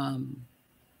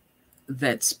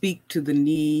that speak to the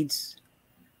needs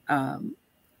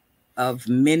of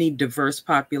many diverse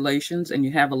populations, and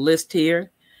you have a list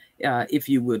here. If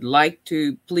you would like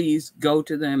to, please go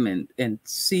to them and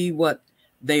see what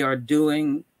they are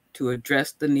doing to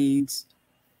address the needs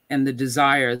and the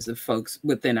desires of folks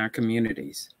within our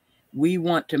communities. We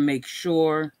want to make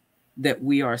sure that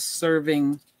we are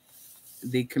serving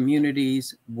the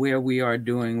communities where we are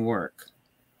doing work.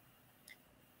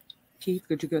 Keith,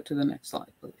 could you go to the next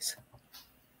slide, please?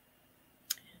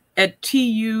 At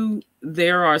TU,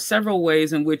 there are several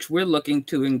ways in which we're looking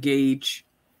to engage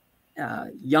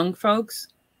young folks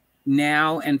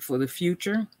now and for the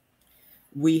future.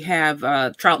 We have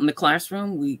Trout in the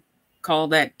Classroom. We call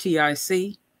that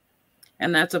TIC.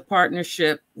 And that's a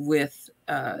partnership with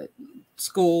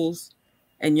schools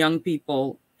and young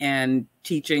people and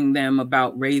teaching them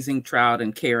about raising trout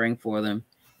and caring for them.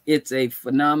 It's a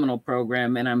phenomenal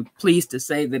program, and I'm pleased to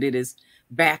say that it is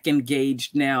back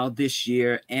engaged now this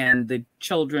year, and the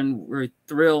children were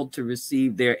thrilled to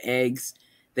receive their eggs.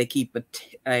 They keep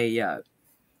a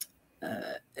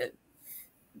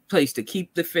place to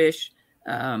keep the fish,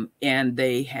 and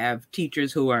they have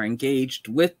teachers who are engaged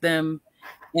with them,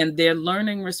 and they're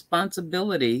learning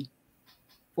responsibility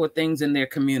for things in their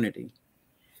community.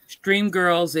 Stream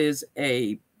Girls is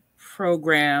a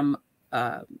program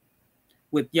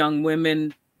with young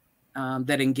women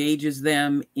that engages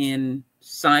them in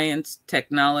science,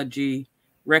 technology,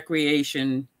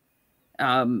 recreation,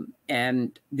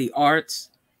 and the arts.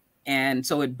 And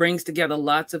so it brings together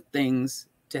lots of things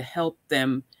to help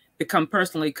them become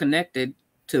personally connected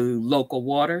to local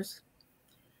waters.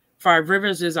 Five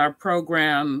Rivers is our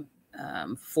program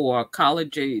for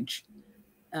college-age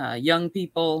young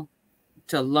people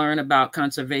to learn about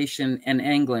conservation and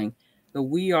angling. So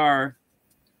we are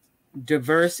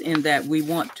diverse in that we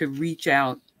want to reach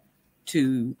out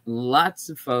to lots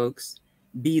of folks,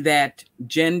 be that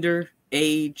gender,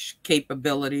 age,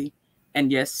 capability,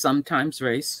 and yes, sometimes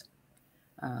race.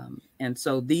 And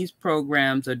so these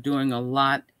programs are doing a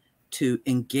lot to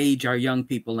engage our young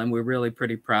people, and we're really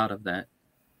pretty proud of that.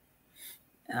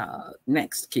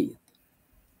 Next, Keith.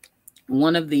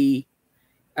 One of the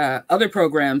other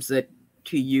programs that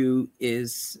TU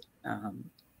is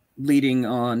leading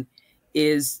on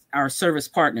is our service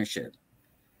partnership.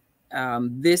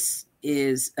 This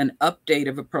is an update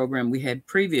of a program we had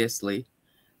previously,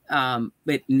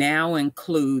 but now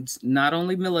includes not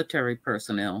only military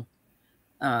personnel,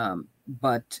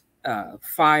 but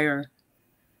fire,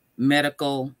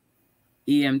 medical,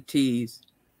 EMTs,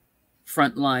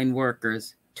 frontline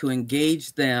workers, to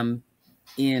engage them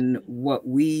in what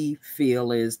we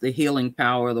feel is the healing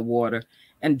power of the water,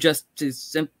 and just to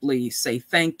simply say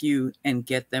thank you and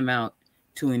get them out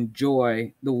to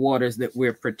enjoy the waters that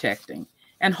we're protecting.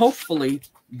 And hopefully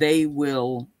they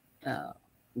will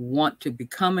want to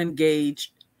become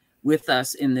engaged with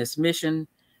us in this mission.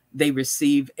 They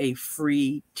receive a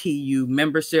free TU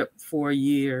membership for a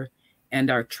year and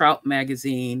our Trout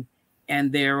magazine.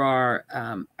 And there are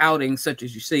outings such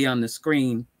as you see on the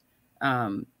screen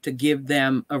to give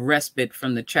them a respite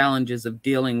from the challenges of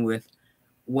dealing with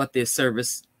what their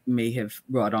service may have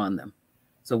brought on them.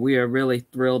 So we are really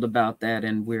thrilled about that,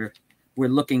 and we're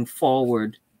looking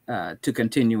forward to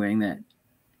continuing that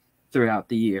throughout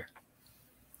the year.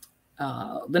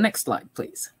 The next slide,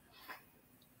 please.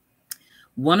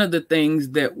 One of the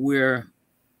things that we're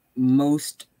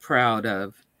most proud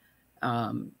of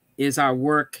is our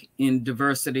work in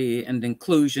diversity and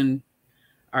inclusion,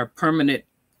 our permanent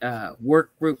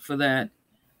work group for that.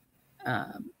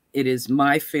 It is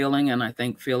my feeling, and I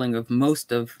think feeling of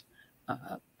most of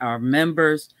our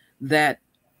members, that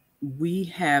we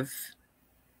have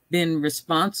been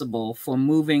responsible for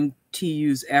moving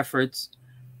TU's efforts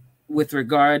with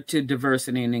regard to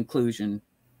diversity and inclusion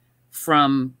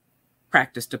from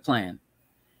practice to plan,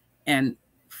 and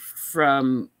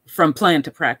from plan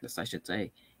to practice, I should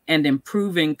say, and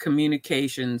improving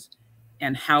communications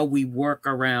and how we work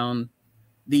around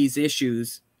these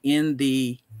issues in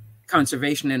the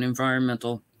conservation and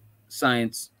environmental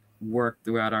science work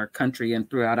throughout our country and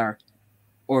throughout our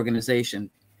organization.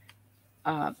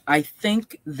 I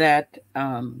think that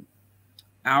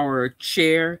our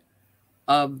chair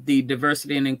of the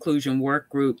Diversity and Inclusion Work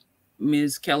Group,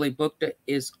 Ms. Kelly Buchta,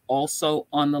 is also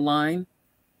on the line.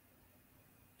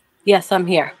 Yes, I'm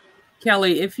here.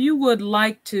 Kelly, if you would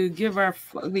like to give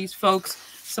these folks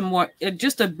some more,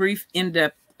 just a brief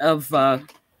in-depth of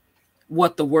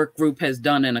what the work group has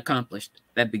done and accomplished,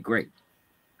 that'd be great.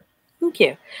 Thank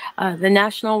you. The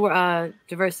National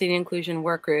Diversity and Inclusion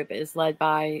Work Group is led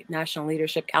by National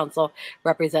Leadership Council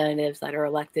representatives that are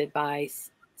elected by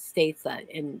states that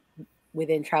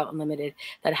within Trout Unlimited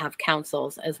that have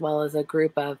councils, as well as a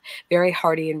group of very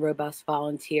hardy and robust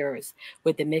volunteers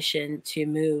with the mission to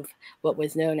move what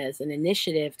was known as an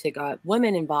initiative to get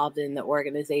women involved in the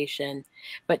organization,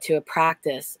 but to a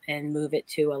practice and move it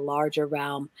to a larger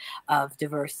realm of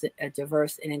diverse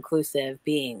and inclusive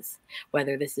beings,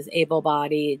 whether this is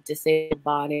able-bodied,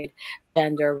 disabled-bodied,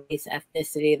 gender, race,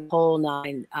 ethnicity, the whole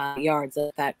 9 yards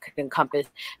that could encompass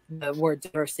the word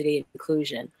diversity and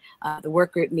inclusion. The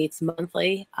work group meets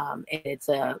monthly, and it's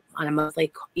on a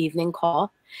monthly evening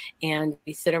call, and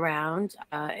we sit around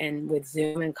and with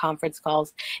Zoom and conference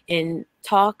calls and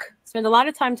spend a lot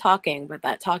of time talking, but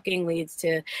that talking leads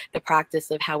to the practice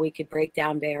of how we could break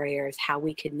down barriers, how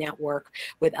we could network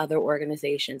with other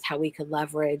organizations, how we could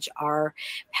leverage our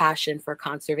passion for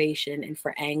conservation and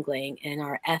for angling and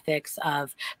our ethics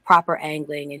of proper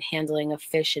angling and handling of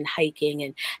fish and hiking,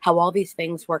 and how all these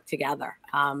things work together.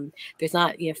 There's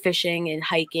not, fishing and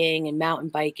hiking and mountain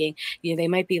biking, they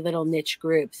might be little niche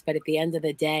groups, but at the end of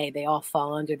the day, they all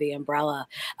fall under the umbrella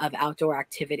of outdoor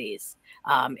activities.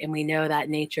 And we know that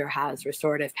nature has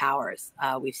restorative powers.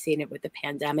 We've seen it with the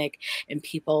pandemic and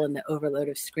people in the overload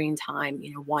of screen time,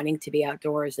 wanting to be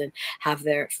outdoors and have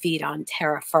their feet on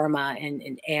terra firma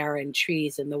and air and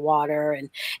trees and the water and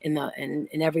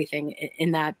everything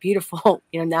in that beautiful,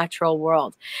 natural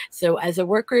world. So as a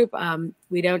work group,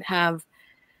 we don't have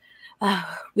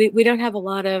we have a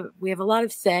lot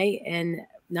of say in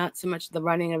not so much the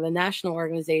running of the national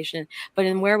organization, but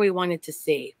in where we wanted to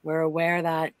see. We're aware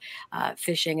that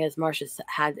fishing, as Marsha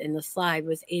had in the slide,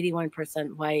 was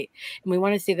 81% white. And we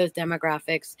want to see those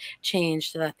demographics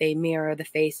change so that they mirror the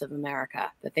face of America,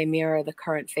 that they mirror the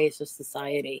current face of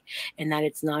society, and that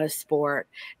it's not a sport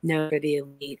known for the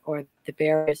elite or the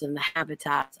barriers and the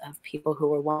habitats of people who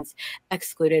were once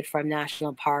excluded from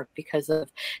national park because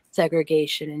of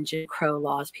segregation and Jim Crow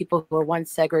laws, people who were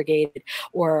once segregated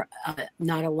or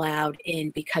not allowed in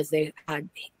because they had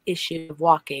issue of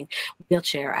walking,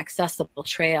 wheelchair accessible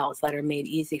trails that are made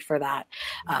easy for that,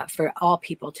 for all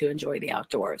people to enjoy the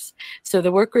outdoors. So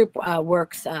the work group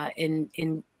works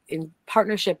in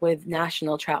partnership with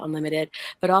National Trout Unlimited,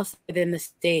 but also within the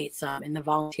states and the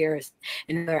volunteers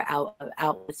and other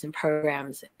outlets and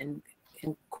programs and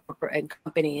corporate and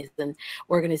companies and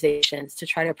organizations to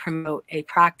try to promote a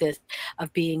practice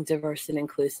of being diverse and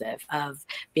inclusive, of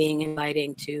being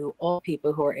inviting to all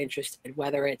people who are interested,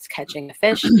 whether it's catching a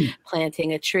fish,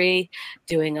 planting a tree,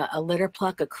 doing a litter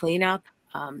pluck, a cleanup,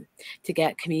 to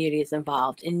get communities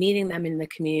involved and meeting them in the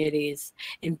communities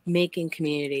and making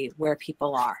community where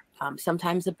people are.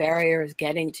 Sometimes the barrier is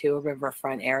getting to a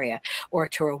riverfront area or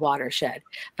to a watershed,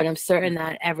 but I'm certain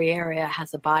that every area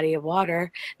has a body of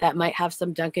water that might have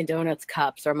some Dunkin' Donuts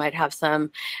cups or might have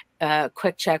some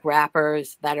quick check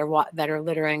wrappers that are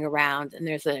littering around, and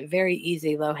there's a very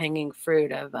easy low-hanging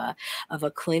fruit of a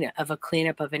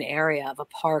cleanup of an area, of a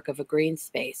park, of a green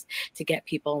space to get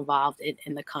people involved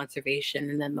in the conservation,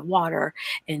 and then the water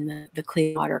and the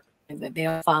clean water, they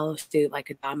all follow suit like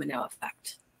a domino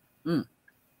effect.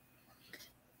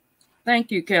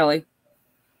 Thank you, Kelly.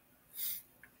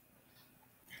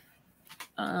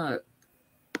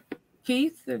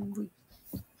 Keith,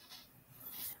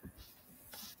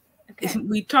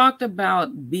 we talked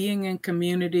about being in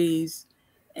communities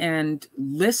and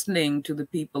listening to the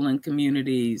people in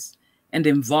communities and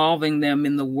involving them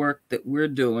in the work that we're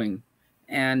doing,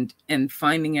 and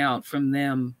finding out from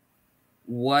them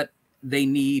what they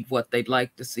need, what they'd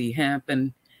like to see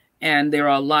happen. And there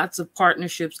are lots of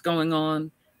partnerships going on.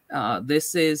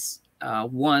 This is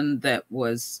one that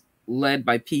was led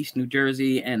by Peace, New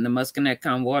Jersey and the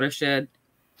Musconetcong Watershed,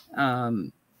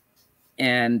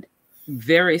 and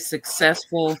very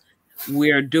successful.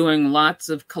 We're doing lots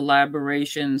of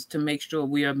collaborations to make sure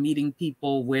we are meeting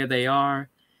people where they are,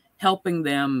 helping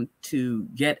them to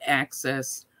get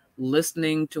access,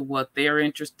 listening to what they're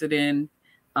interested in.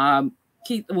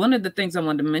 Keith, one of the things I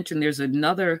wanted to mention, there's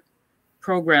another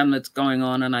program that's going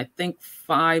on, and I think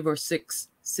 5 or 6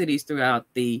 cities throughout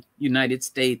the United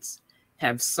States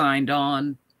have signed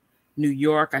on. New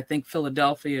York, I think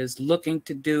Philadelphia is looking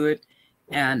to do it,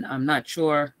 and I'm not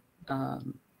sure, I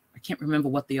can't remember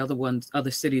what the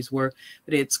other cities were,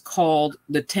 but it's called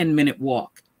the 10-minute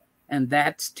walk. And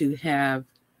that's to have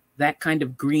that kind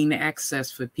of green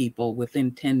access for people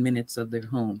within 10 minutes of their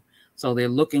home. So they're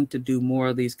looking to do more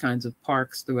of these kinds of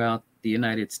parks throughout the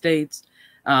United States.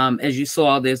 As you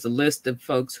saw, there's a list of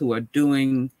folks who are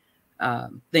doing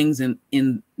things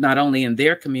in not only in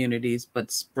their communities, but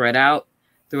spread out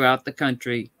throughout the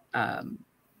country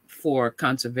for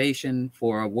conservation,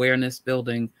 for awareness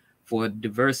building, for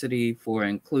diversity, for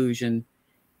inclusion.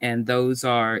 And those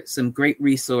are some great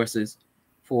resources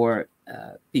for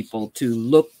people to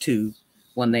look to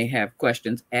when they have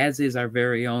questions, as is our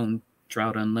very own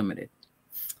Trout Unlimited.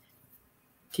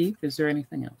 Keith, is there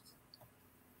anything else?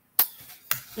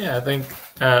 Yeah, I think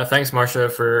thanks,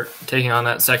 Marsha, for taking on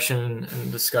that section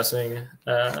and discussing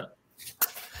how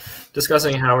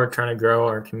we're trying to grow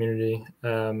our community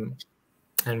and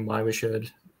why we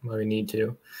need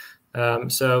to.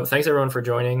 So thanks everyone for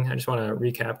joining. I just want to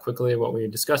recap quickly what we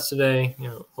discussed today.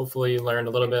 Hopefully you learned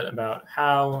a little bit about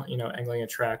how, angling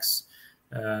attracts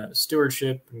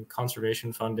stewardship and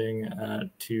conservation funding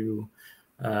to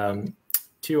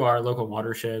our local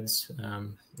watersheds.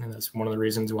 And that's one of the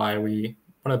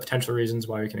potential reasons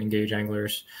why we can engage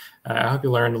anglers. I hope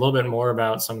you learned a little bit more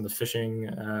about some of the fishing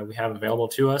we have available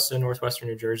to us in northwestern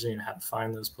New Jersey and how to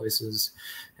find those places.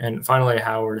 And finally,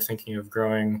 how we're thinking of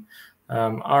growing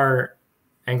our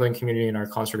angling community and our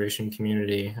conservation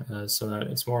community so that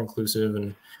it's more inclusive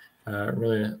and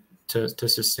really to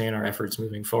sustain our efforts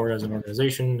moving forward as an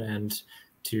organization and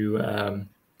to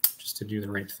just to do the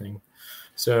right thing.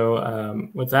 So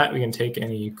with that, we can take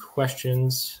any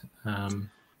questions.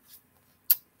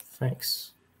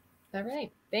 Thanks. All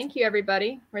right. Thank you,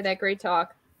 everybody, for that great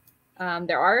talk.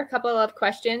 There are a couple of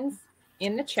questions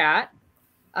in the chat.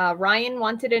 Ryan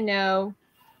wanted to know,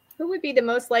 who would be the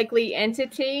most likely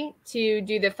entity to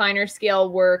do the finer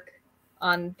scale work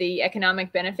on the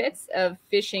economic benefits of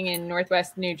fishing in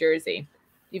Northwest New Jersey?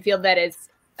 Do you feel that it's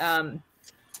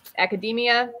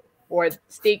academia or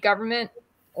state government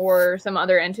or some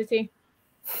other entity?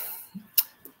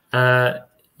 Yeah,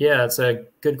 it's a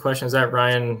good question. Is that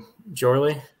Ryan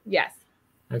Jorley? Yes.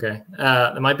 Okay.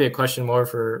 That might be a question more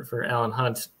for Alan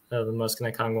Hunt of the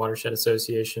Musconetcong Watershed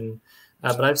Association.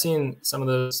 But I've seen some of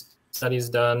those studies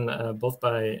done both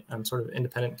by sort of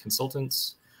independent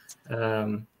consultants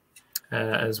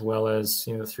as well as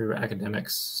through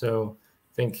academics. So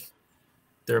I think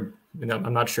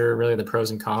I'm not sure really the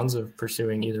pros and cons of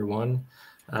pursuing either one.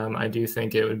 I do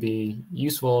think it would be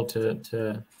useful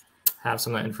to have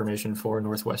some of that information for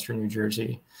northwestern New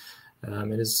Jersey.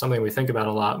 It is something we think about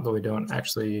a lot, but we don't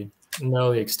actually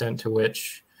know the extent to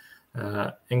which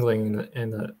angling in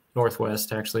the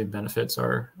Northwest actually benefits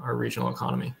our regional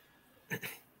economy.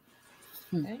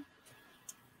 Okay.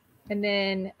 And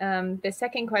then the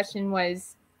second question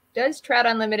was, does Trout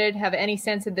Unlimited have any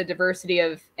sense of the diversity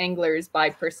of anglers by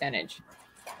percentage?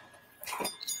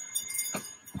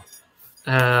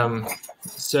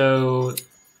 So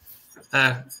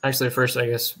actually first, I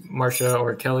guess, Marsha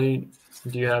or Kelly,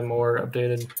 do you have more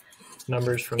updated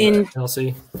numbers from the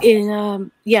LC?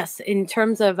 Yes, in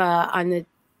terms of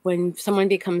when someone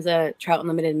becomes a Trout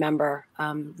Unlimited member,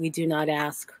 we do not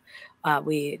ask.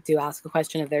 We do ask a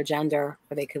question of their gender,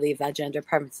 or they could leave that gender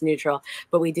preference neutral,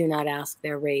 but we do not ask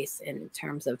their race in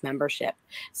terms of membership.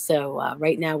 So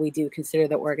right now we do consider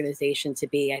the organization to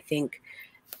be, I think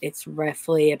it's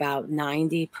roughly about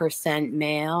 90%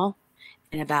 male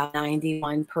and about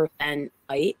 91%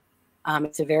 white.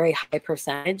 It's a very high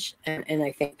percentage, and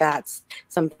I think that's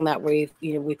something that we've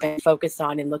been focused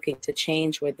on and looking to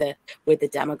change with the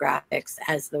demographics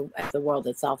as the world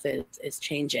itself is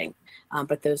changing.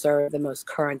 But those are the most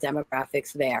current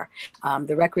demographics there.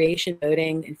 The Recreation,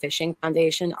 Boating, and Fishing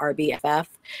Foundation, RBFF,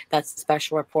 that's a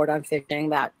special report on fishing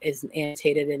that is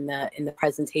annotated in the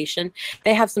presentation.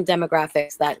 They have some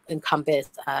demographics that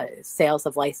encompass sales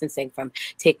of licensing from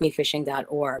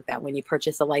takemefishing.org, that when you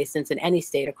purchase a license in any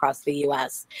state across the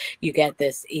U.S., you get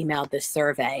this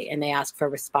survey, and they ask for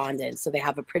respondents. So they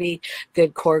have a pretty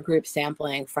good core group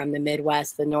sampling from the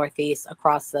Midwest, the Northeast,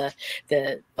 across the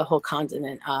whole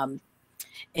continent.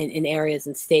 In areas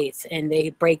and states, and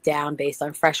they break down based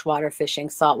on freshwater fishing,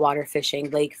 saltwater fishing,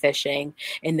 lake fishing,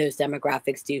 and those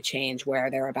demographics do change, where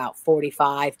they're about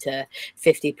 45 to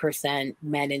 50%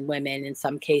 men and women, in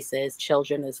some cases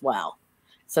children as well.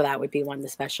 So that would be one, the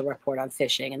special report on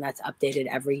fishing, and that's updated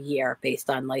every year based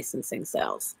on licensing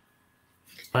sales.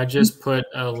 I just put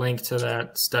a link to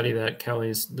that study that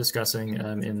Kelly's discussing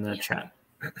in the chat.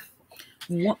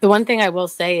 The one thing I will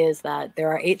say is that there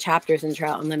are 8 chapters in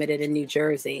Trout Unlimited in New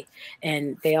Jersey,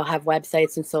 and they all have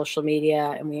websites and social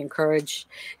media, and we encourage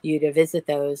you to visit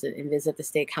those and visit the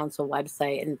State Council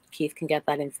website. And Keith can get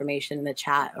that information in the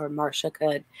chat, or Marsha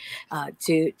could,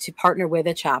 to partner with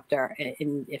a chapter.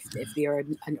 And if you're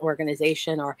an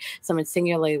organization or someone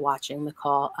singularly watching the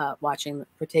call,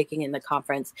 partaking in the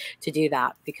conference, to do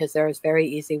that, because there's very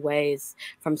easy ways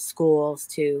from schools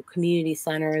to community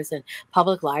centers and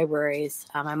public libraries.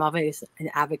 I'm always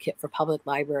an advocate for public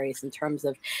libraries in terms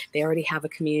of they already have a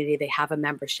community, they have a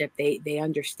membership, they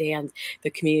understand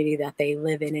the community that they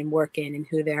live in and work in, and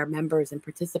who their members and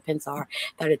participants are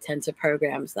that attend to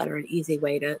programs that are an easy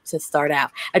way to start out.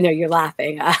 I know you're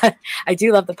laughing. I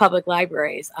do love the public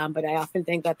libraries, but I often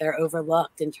think that they're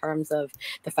overlooked in terms of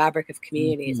the fabric of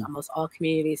communities. Mm-hmm. Almost all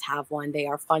communities have one. They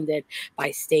are funded by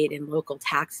state and local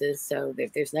taxes, so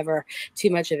there's never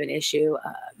too much of an issue,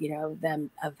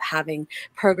 them of having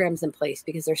programs in place,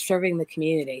 because they're serving the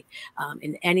community.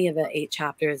 In any of the 8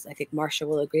 chapters, I think Marsha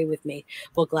will agree with me,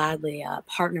 will gladly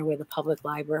partner with a public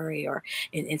library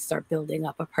and start building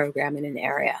up a program in an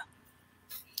area.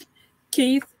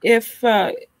 Keith, if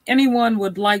anyone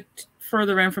would like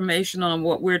further information on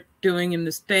what we're doing in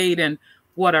the state and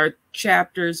what our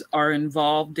chapters are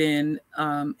involved in,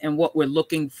 and what we're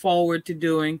looking forward to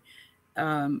doing,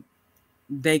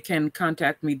 they can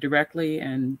contact me directly,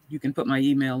 and you can put my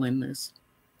email in this.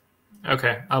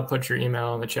 Okay, I'll put your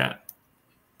email in the chat.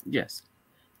 Yes.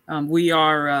 We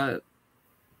are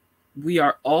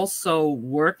also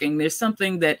working. There's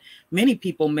something that many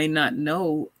people may not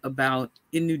know about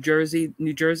in New Jersey.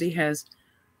 New Jersey has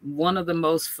one of the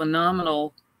most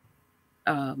phenomenal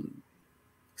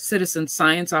citizen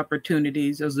science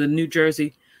opportunities as the New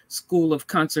Jersey School of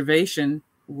Conservation,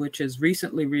 which has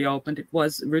recently reopened. It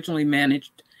was originally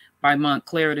managed by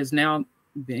Montclair. It is now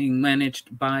being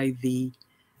managed by the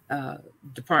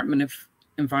Department of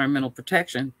Environmental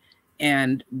Protection.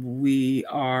 And we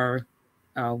are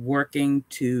working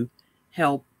to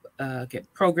help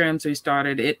get programs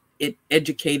restarted. It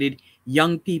educated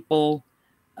young people,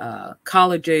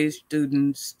 college-age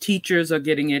students, teachers are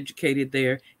getting educated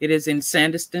there. It is in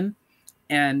Sandyston,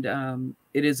 and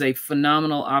it is a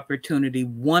phenomenal opportunity,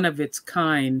 one of its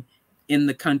kind in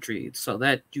the country, so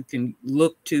that you can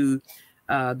look to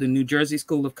the New Jersey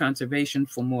School of Conservation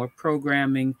for more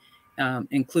programming,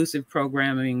 inclusive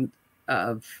programming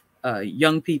of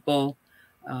young people.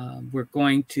 We're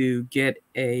going to get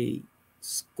a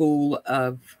school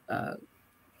of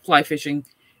fly fishing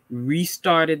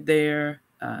restarted there.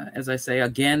 As I say,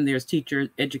 again, there's teacher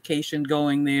education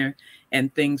going there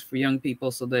and things for young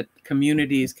people so that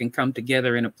communities can come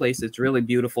together in a place that's really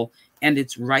beautiful. And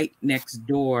it's right next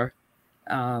door.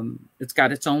 It's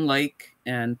got its own lake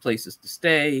and places to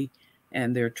stay.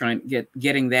 And they're trying to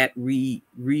getting that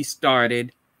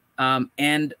restarted.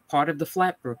 And part of the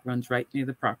Flatbrook runs right near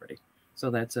the property.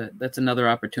 So that's another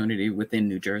opportunity within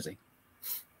New Jersey.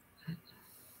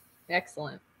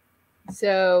 Excellent.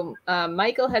 So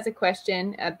Michael has a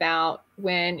question about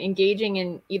when engaging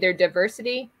in either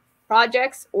diversity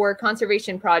projects or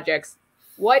conservation projects,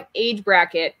 what age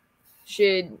bracket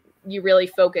should you really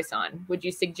focus on? Would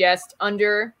you suggest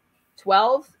under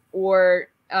 12 or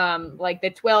like the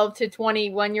 12 to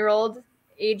 21-year-old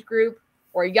age group,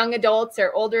 or young adults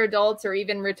or older adults, or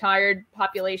even retired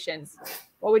populations?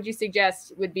 What would you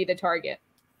suggest would be the target?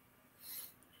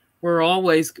 We're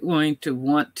always going to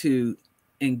want to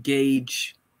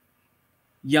engage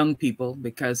young people,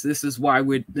 because this is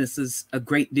a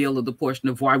great deal of the portion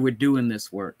of why we're doing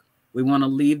this work. We want to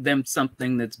leave them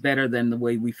something that's better than the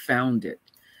way we found it.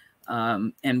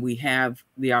 And we have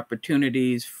the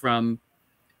opportunities from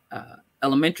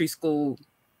elementary school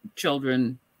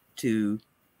children to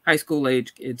high school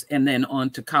age kids, and then on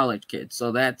to college kids.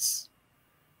 So that's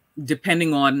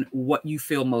depending on what you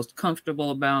feel most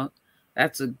comfortable about.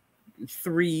 That's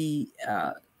three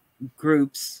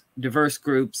groups, diverse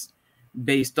groups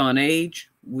based on age.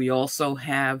 We also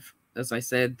have, as I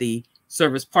said, the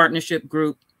service partnership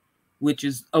group, which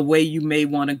is a way you may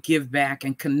want to give back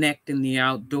and connect in the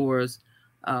outdoors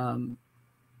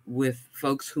with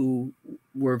folks who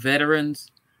were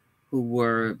veterans, who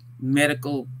were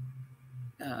medical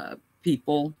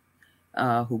people,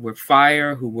 who were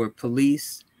fire, who were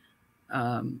police,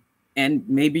 and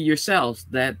maybe yourselves.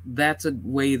 That's a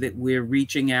way that we're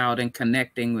reaching out and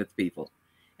connecting with people.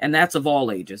 And that's of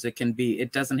all ages.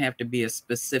 It doesn't have to be a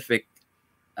specific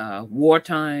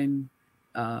wartime.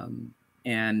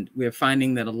 And we're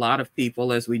finding that a lot of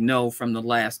people, as we know from the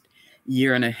last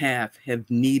year and a half, have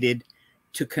needed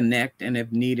to connect and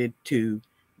have needed to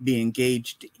be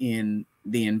engaged in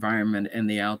the environment and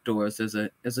the outdoors as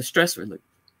a stress relief.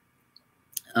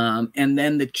 And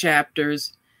then the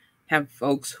chapters have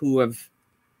folks who have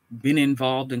been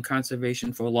involved in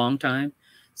conservation for a long time,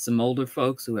 some older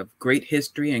folks who have great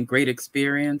history and great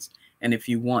experience. And if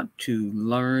you want to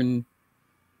learn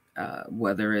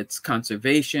whether it's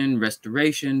conservation,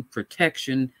 restoration,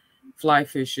 protection, fly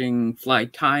fishing, fly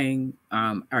tying,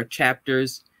 our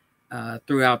chapters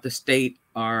throughout the state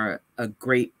are a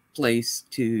great place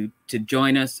to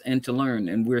join us and to learn.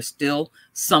 And we're still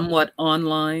somewhat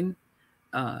online,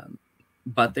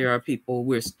 but there are people,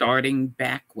 we're starting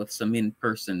back with some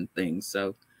in-person things.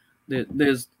 So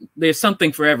there's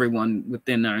something for everyone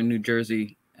within our New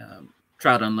Jersey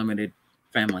Trout Unlimited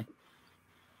family.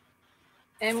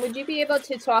 And would you be able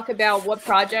to talk about what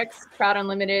projects Trout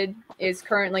Unlimited is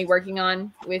currently working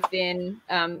on within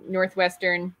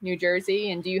northwestern New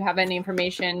Jersey? And do you have any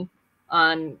information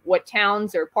on what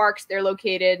towns or parks they're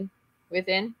located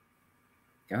within?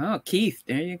 Oh, Keith,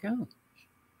 there you go.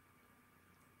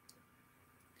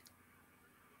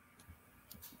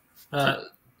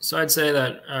 So I'd say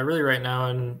that really right now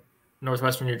in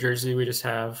northwestern New Jersey, we just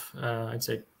have, I'd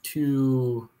say,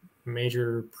 two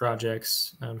major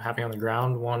projects happening on the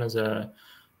ground. One is a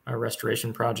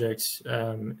restoration project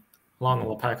along the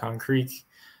Lepacon Creek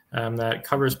that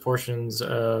covers portions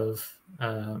of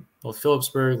both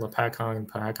Phillipsburg, Lepacon, and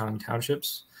Pahacon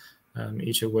townships,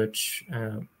 each of which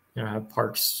have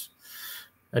parks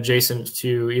adjacent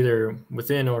to, either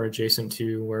within or adjacent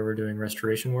to where we're doing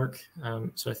restoration work.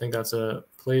 So I think that's a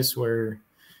place where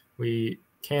we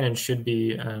can and should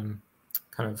be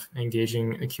kind of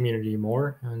engaging the community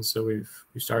more. And so we've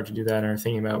started to do that and are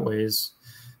thinking about ways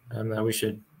that we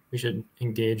should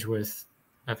engage with,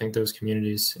 I think, those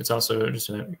communities. It's also just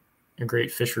a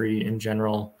great fishery in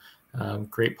general,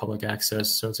 great public access.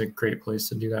 So it's a great place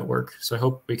to do that work. So I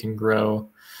hope we can grow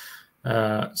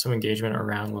some engagement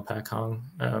around Lepacon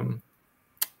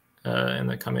in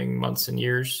the coming months and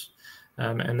years.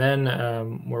 And then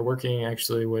we're working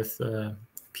actually with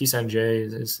Peace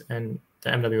NJ and the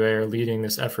MWA are leading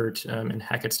this effort in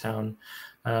Hackettstown,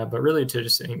 but really to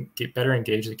just better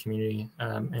engage the community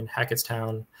in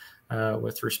Hackettstown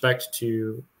with respect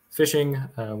to fishing,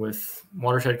 with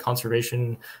watershed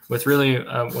conservation, with really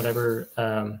whatever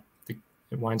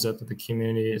it winds up that the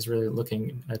community is really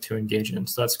looking to engage in.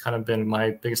 So that's kind of been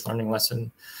my biggest learning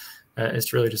lesson, is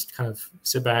to really just kind of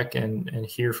sit back and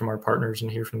hear from our partners and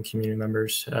hear from community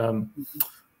members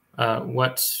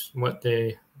what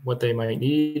they might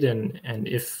need and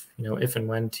if and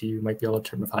when you might be able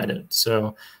to provide it.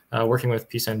 So working with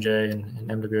Peace NJ and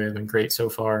MWA have been great so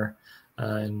far,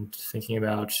 and thinking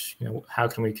about how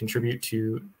can we contribute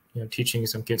to teaching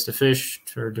some kids to fish,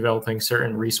 or developing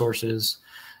certain resources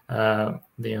that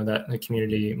the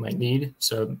community might need.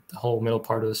 So the whole middle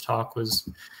part of this talk was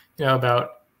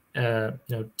about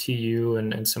TU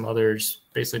and some others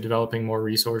basically developing more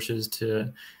resources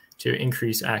to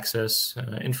increase access,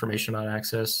 information about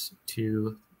access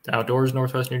to the outdoors in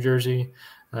Northwest New Jersey.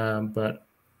 But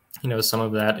some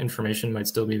of that information might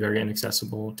still be very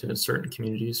inaccessible to certain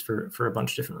communities for a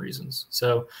bunch of different reasons.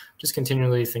 So just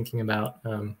continually thinking about,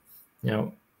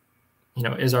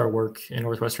 is our work in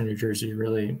northwestern New Jersey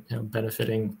really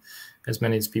benefiting as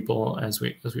many people as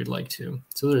we'd like to?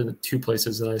 So those are the two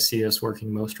places that I see us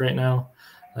working most right now.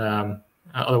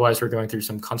 Otherwise, we're going through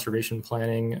some conservation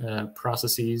planning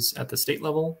processes at the state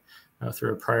level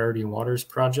through a priority waters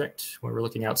project where we're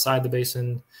looking outside the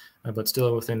basin, but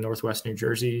still within northwest New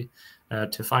Jersey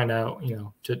to find out,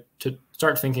 to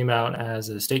start thinking about as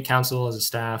a state council, as a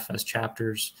staff, as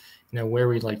chapters, where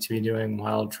we'd like to be doing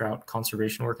wild trout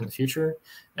conservation work in the future.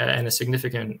 And a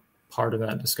significant part of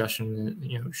that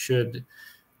discussion, should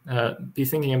be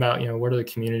thinking about, what are the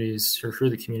communities or who are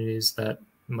the communities that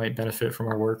might benefit from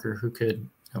our work, or who could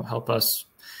help us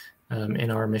in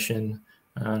our mission,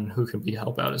 and who could be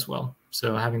help out as well.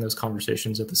 So having those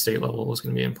conversations at the state level is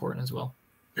going to be important as well.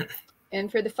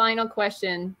 And for the final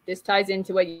question, this ties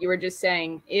into what you were just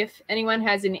saying. If anyone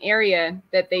has an area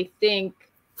that they think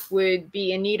would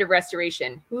be in need of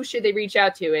restoration, who should they reach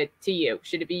out to? You?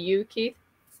 Should it be you, Keith?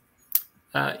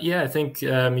 Yeah, I think you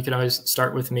can always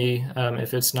start with me.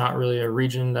 If it's not really a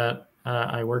region that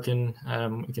I work in,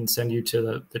 we can send you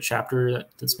to the chapter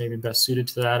that's maybe best suited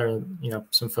to that, or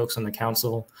some folks on the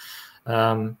council,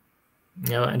 and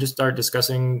just start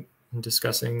discussing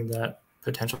that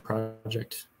potential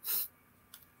project.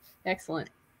 Excellent.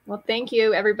 Well, thank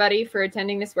you everybody for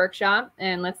attending this workshop,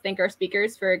 and let's thank our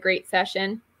speakers for a great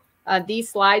session. These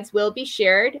slides will be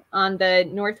shared on the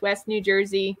Northwest New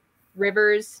Jersey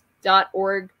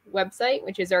Rivers.org website,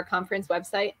 which is our conference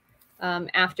website,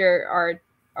 after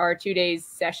our 2 days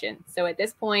session. So at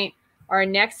this point, our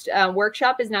next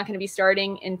workshop is not going to be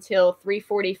starting until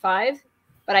 3:45,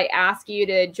 but I ask you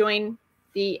to join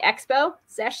the expo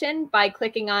session by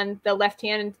clicking on the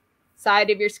left-hand side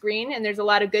of your screen. And there's a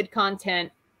lot of good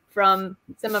content from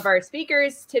some of our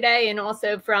speakers today, and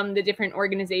also from the different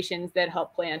organizations that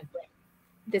help plan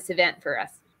this event for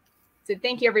us. So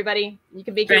thank you, everybody. You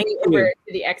can make your way over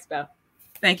to the expo.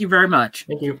 Thank you very much.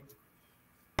 Thank you.